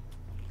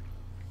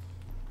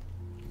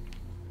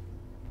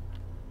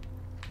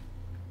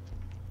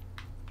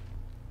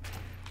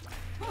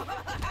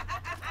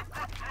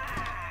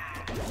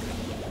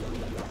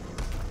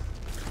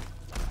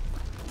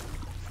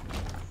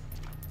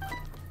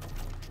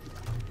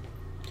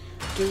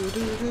 Do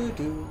do do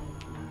do.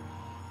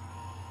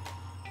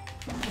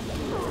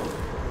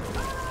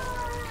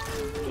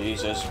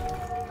 Jesus.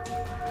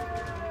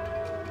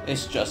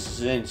 It's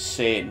just an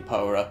insane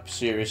power up,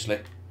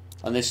 seriously.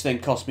 And this thing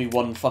cost me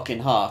 1 fucking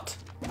heart.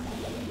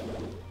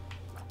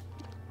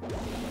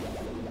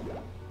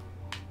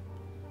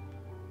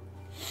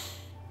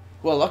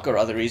 Well, that got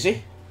rather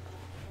easy.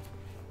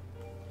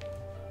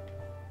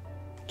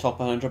 Top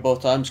 100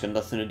 both times, got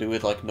nothing to do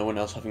with like no one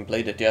else having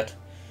played it yet.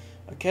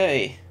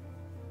 Okay.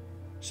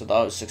 So that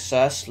was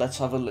success. Let's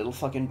have a little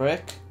fucking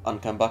break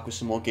and come back with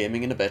some more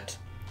gaming in a bit.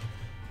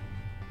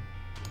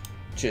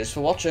 Cheers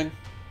for watching.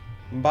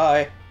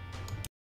 Bye.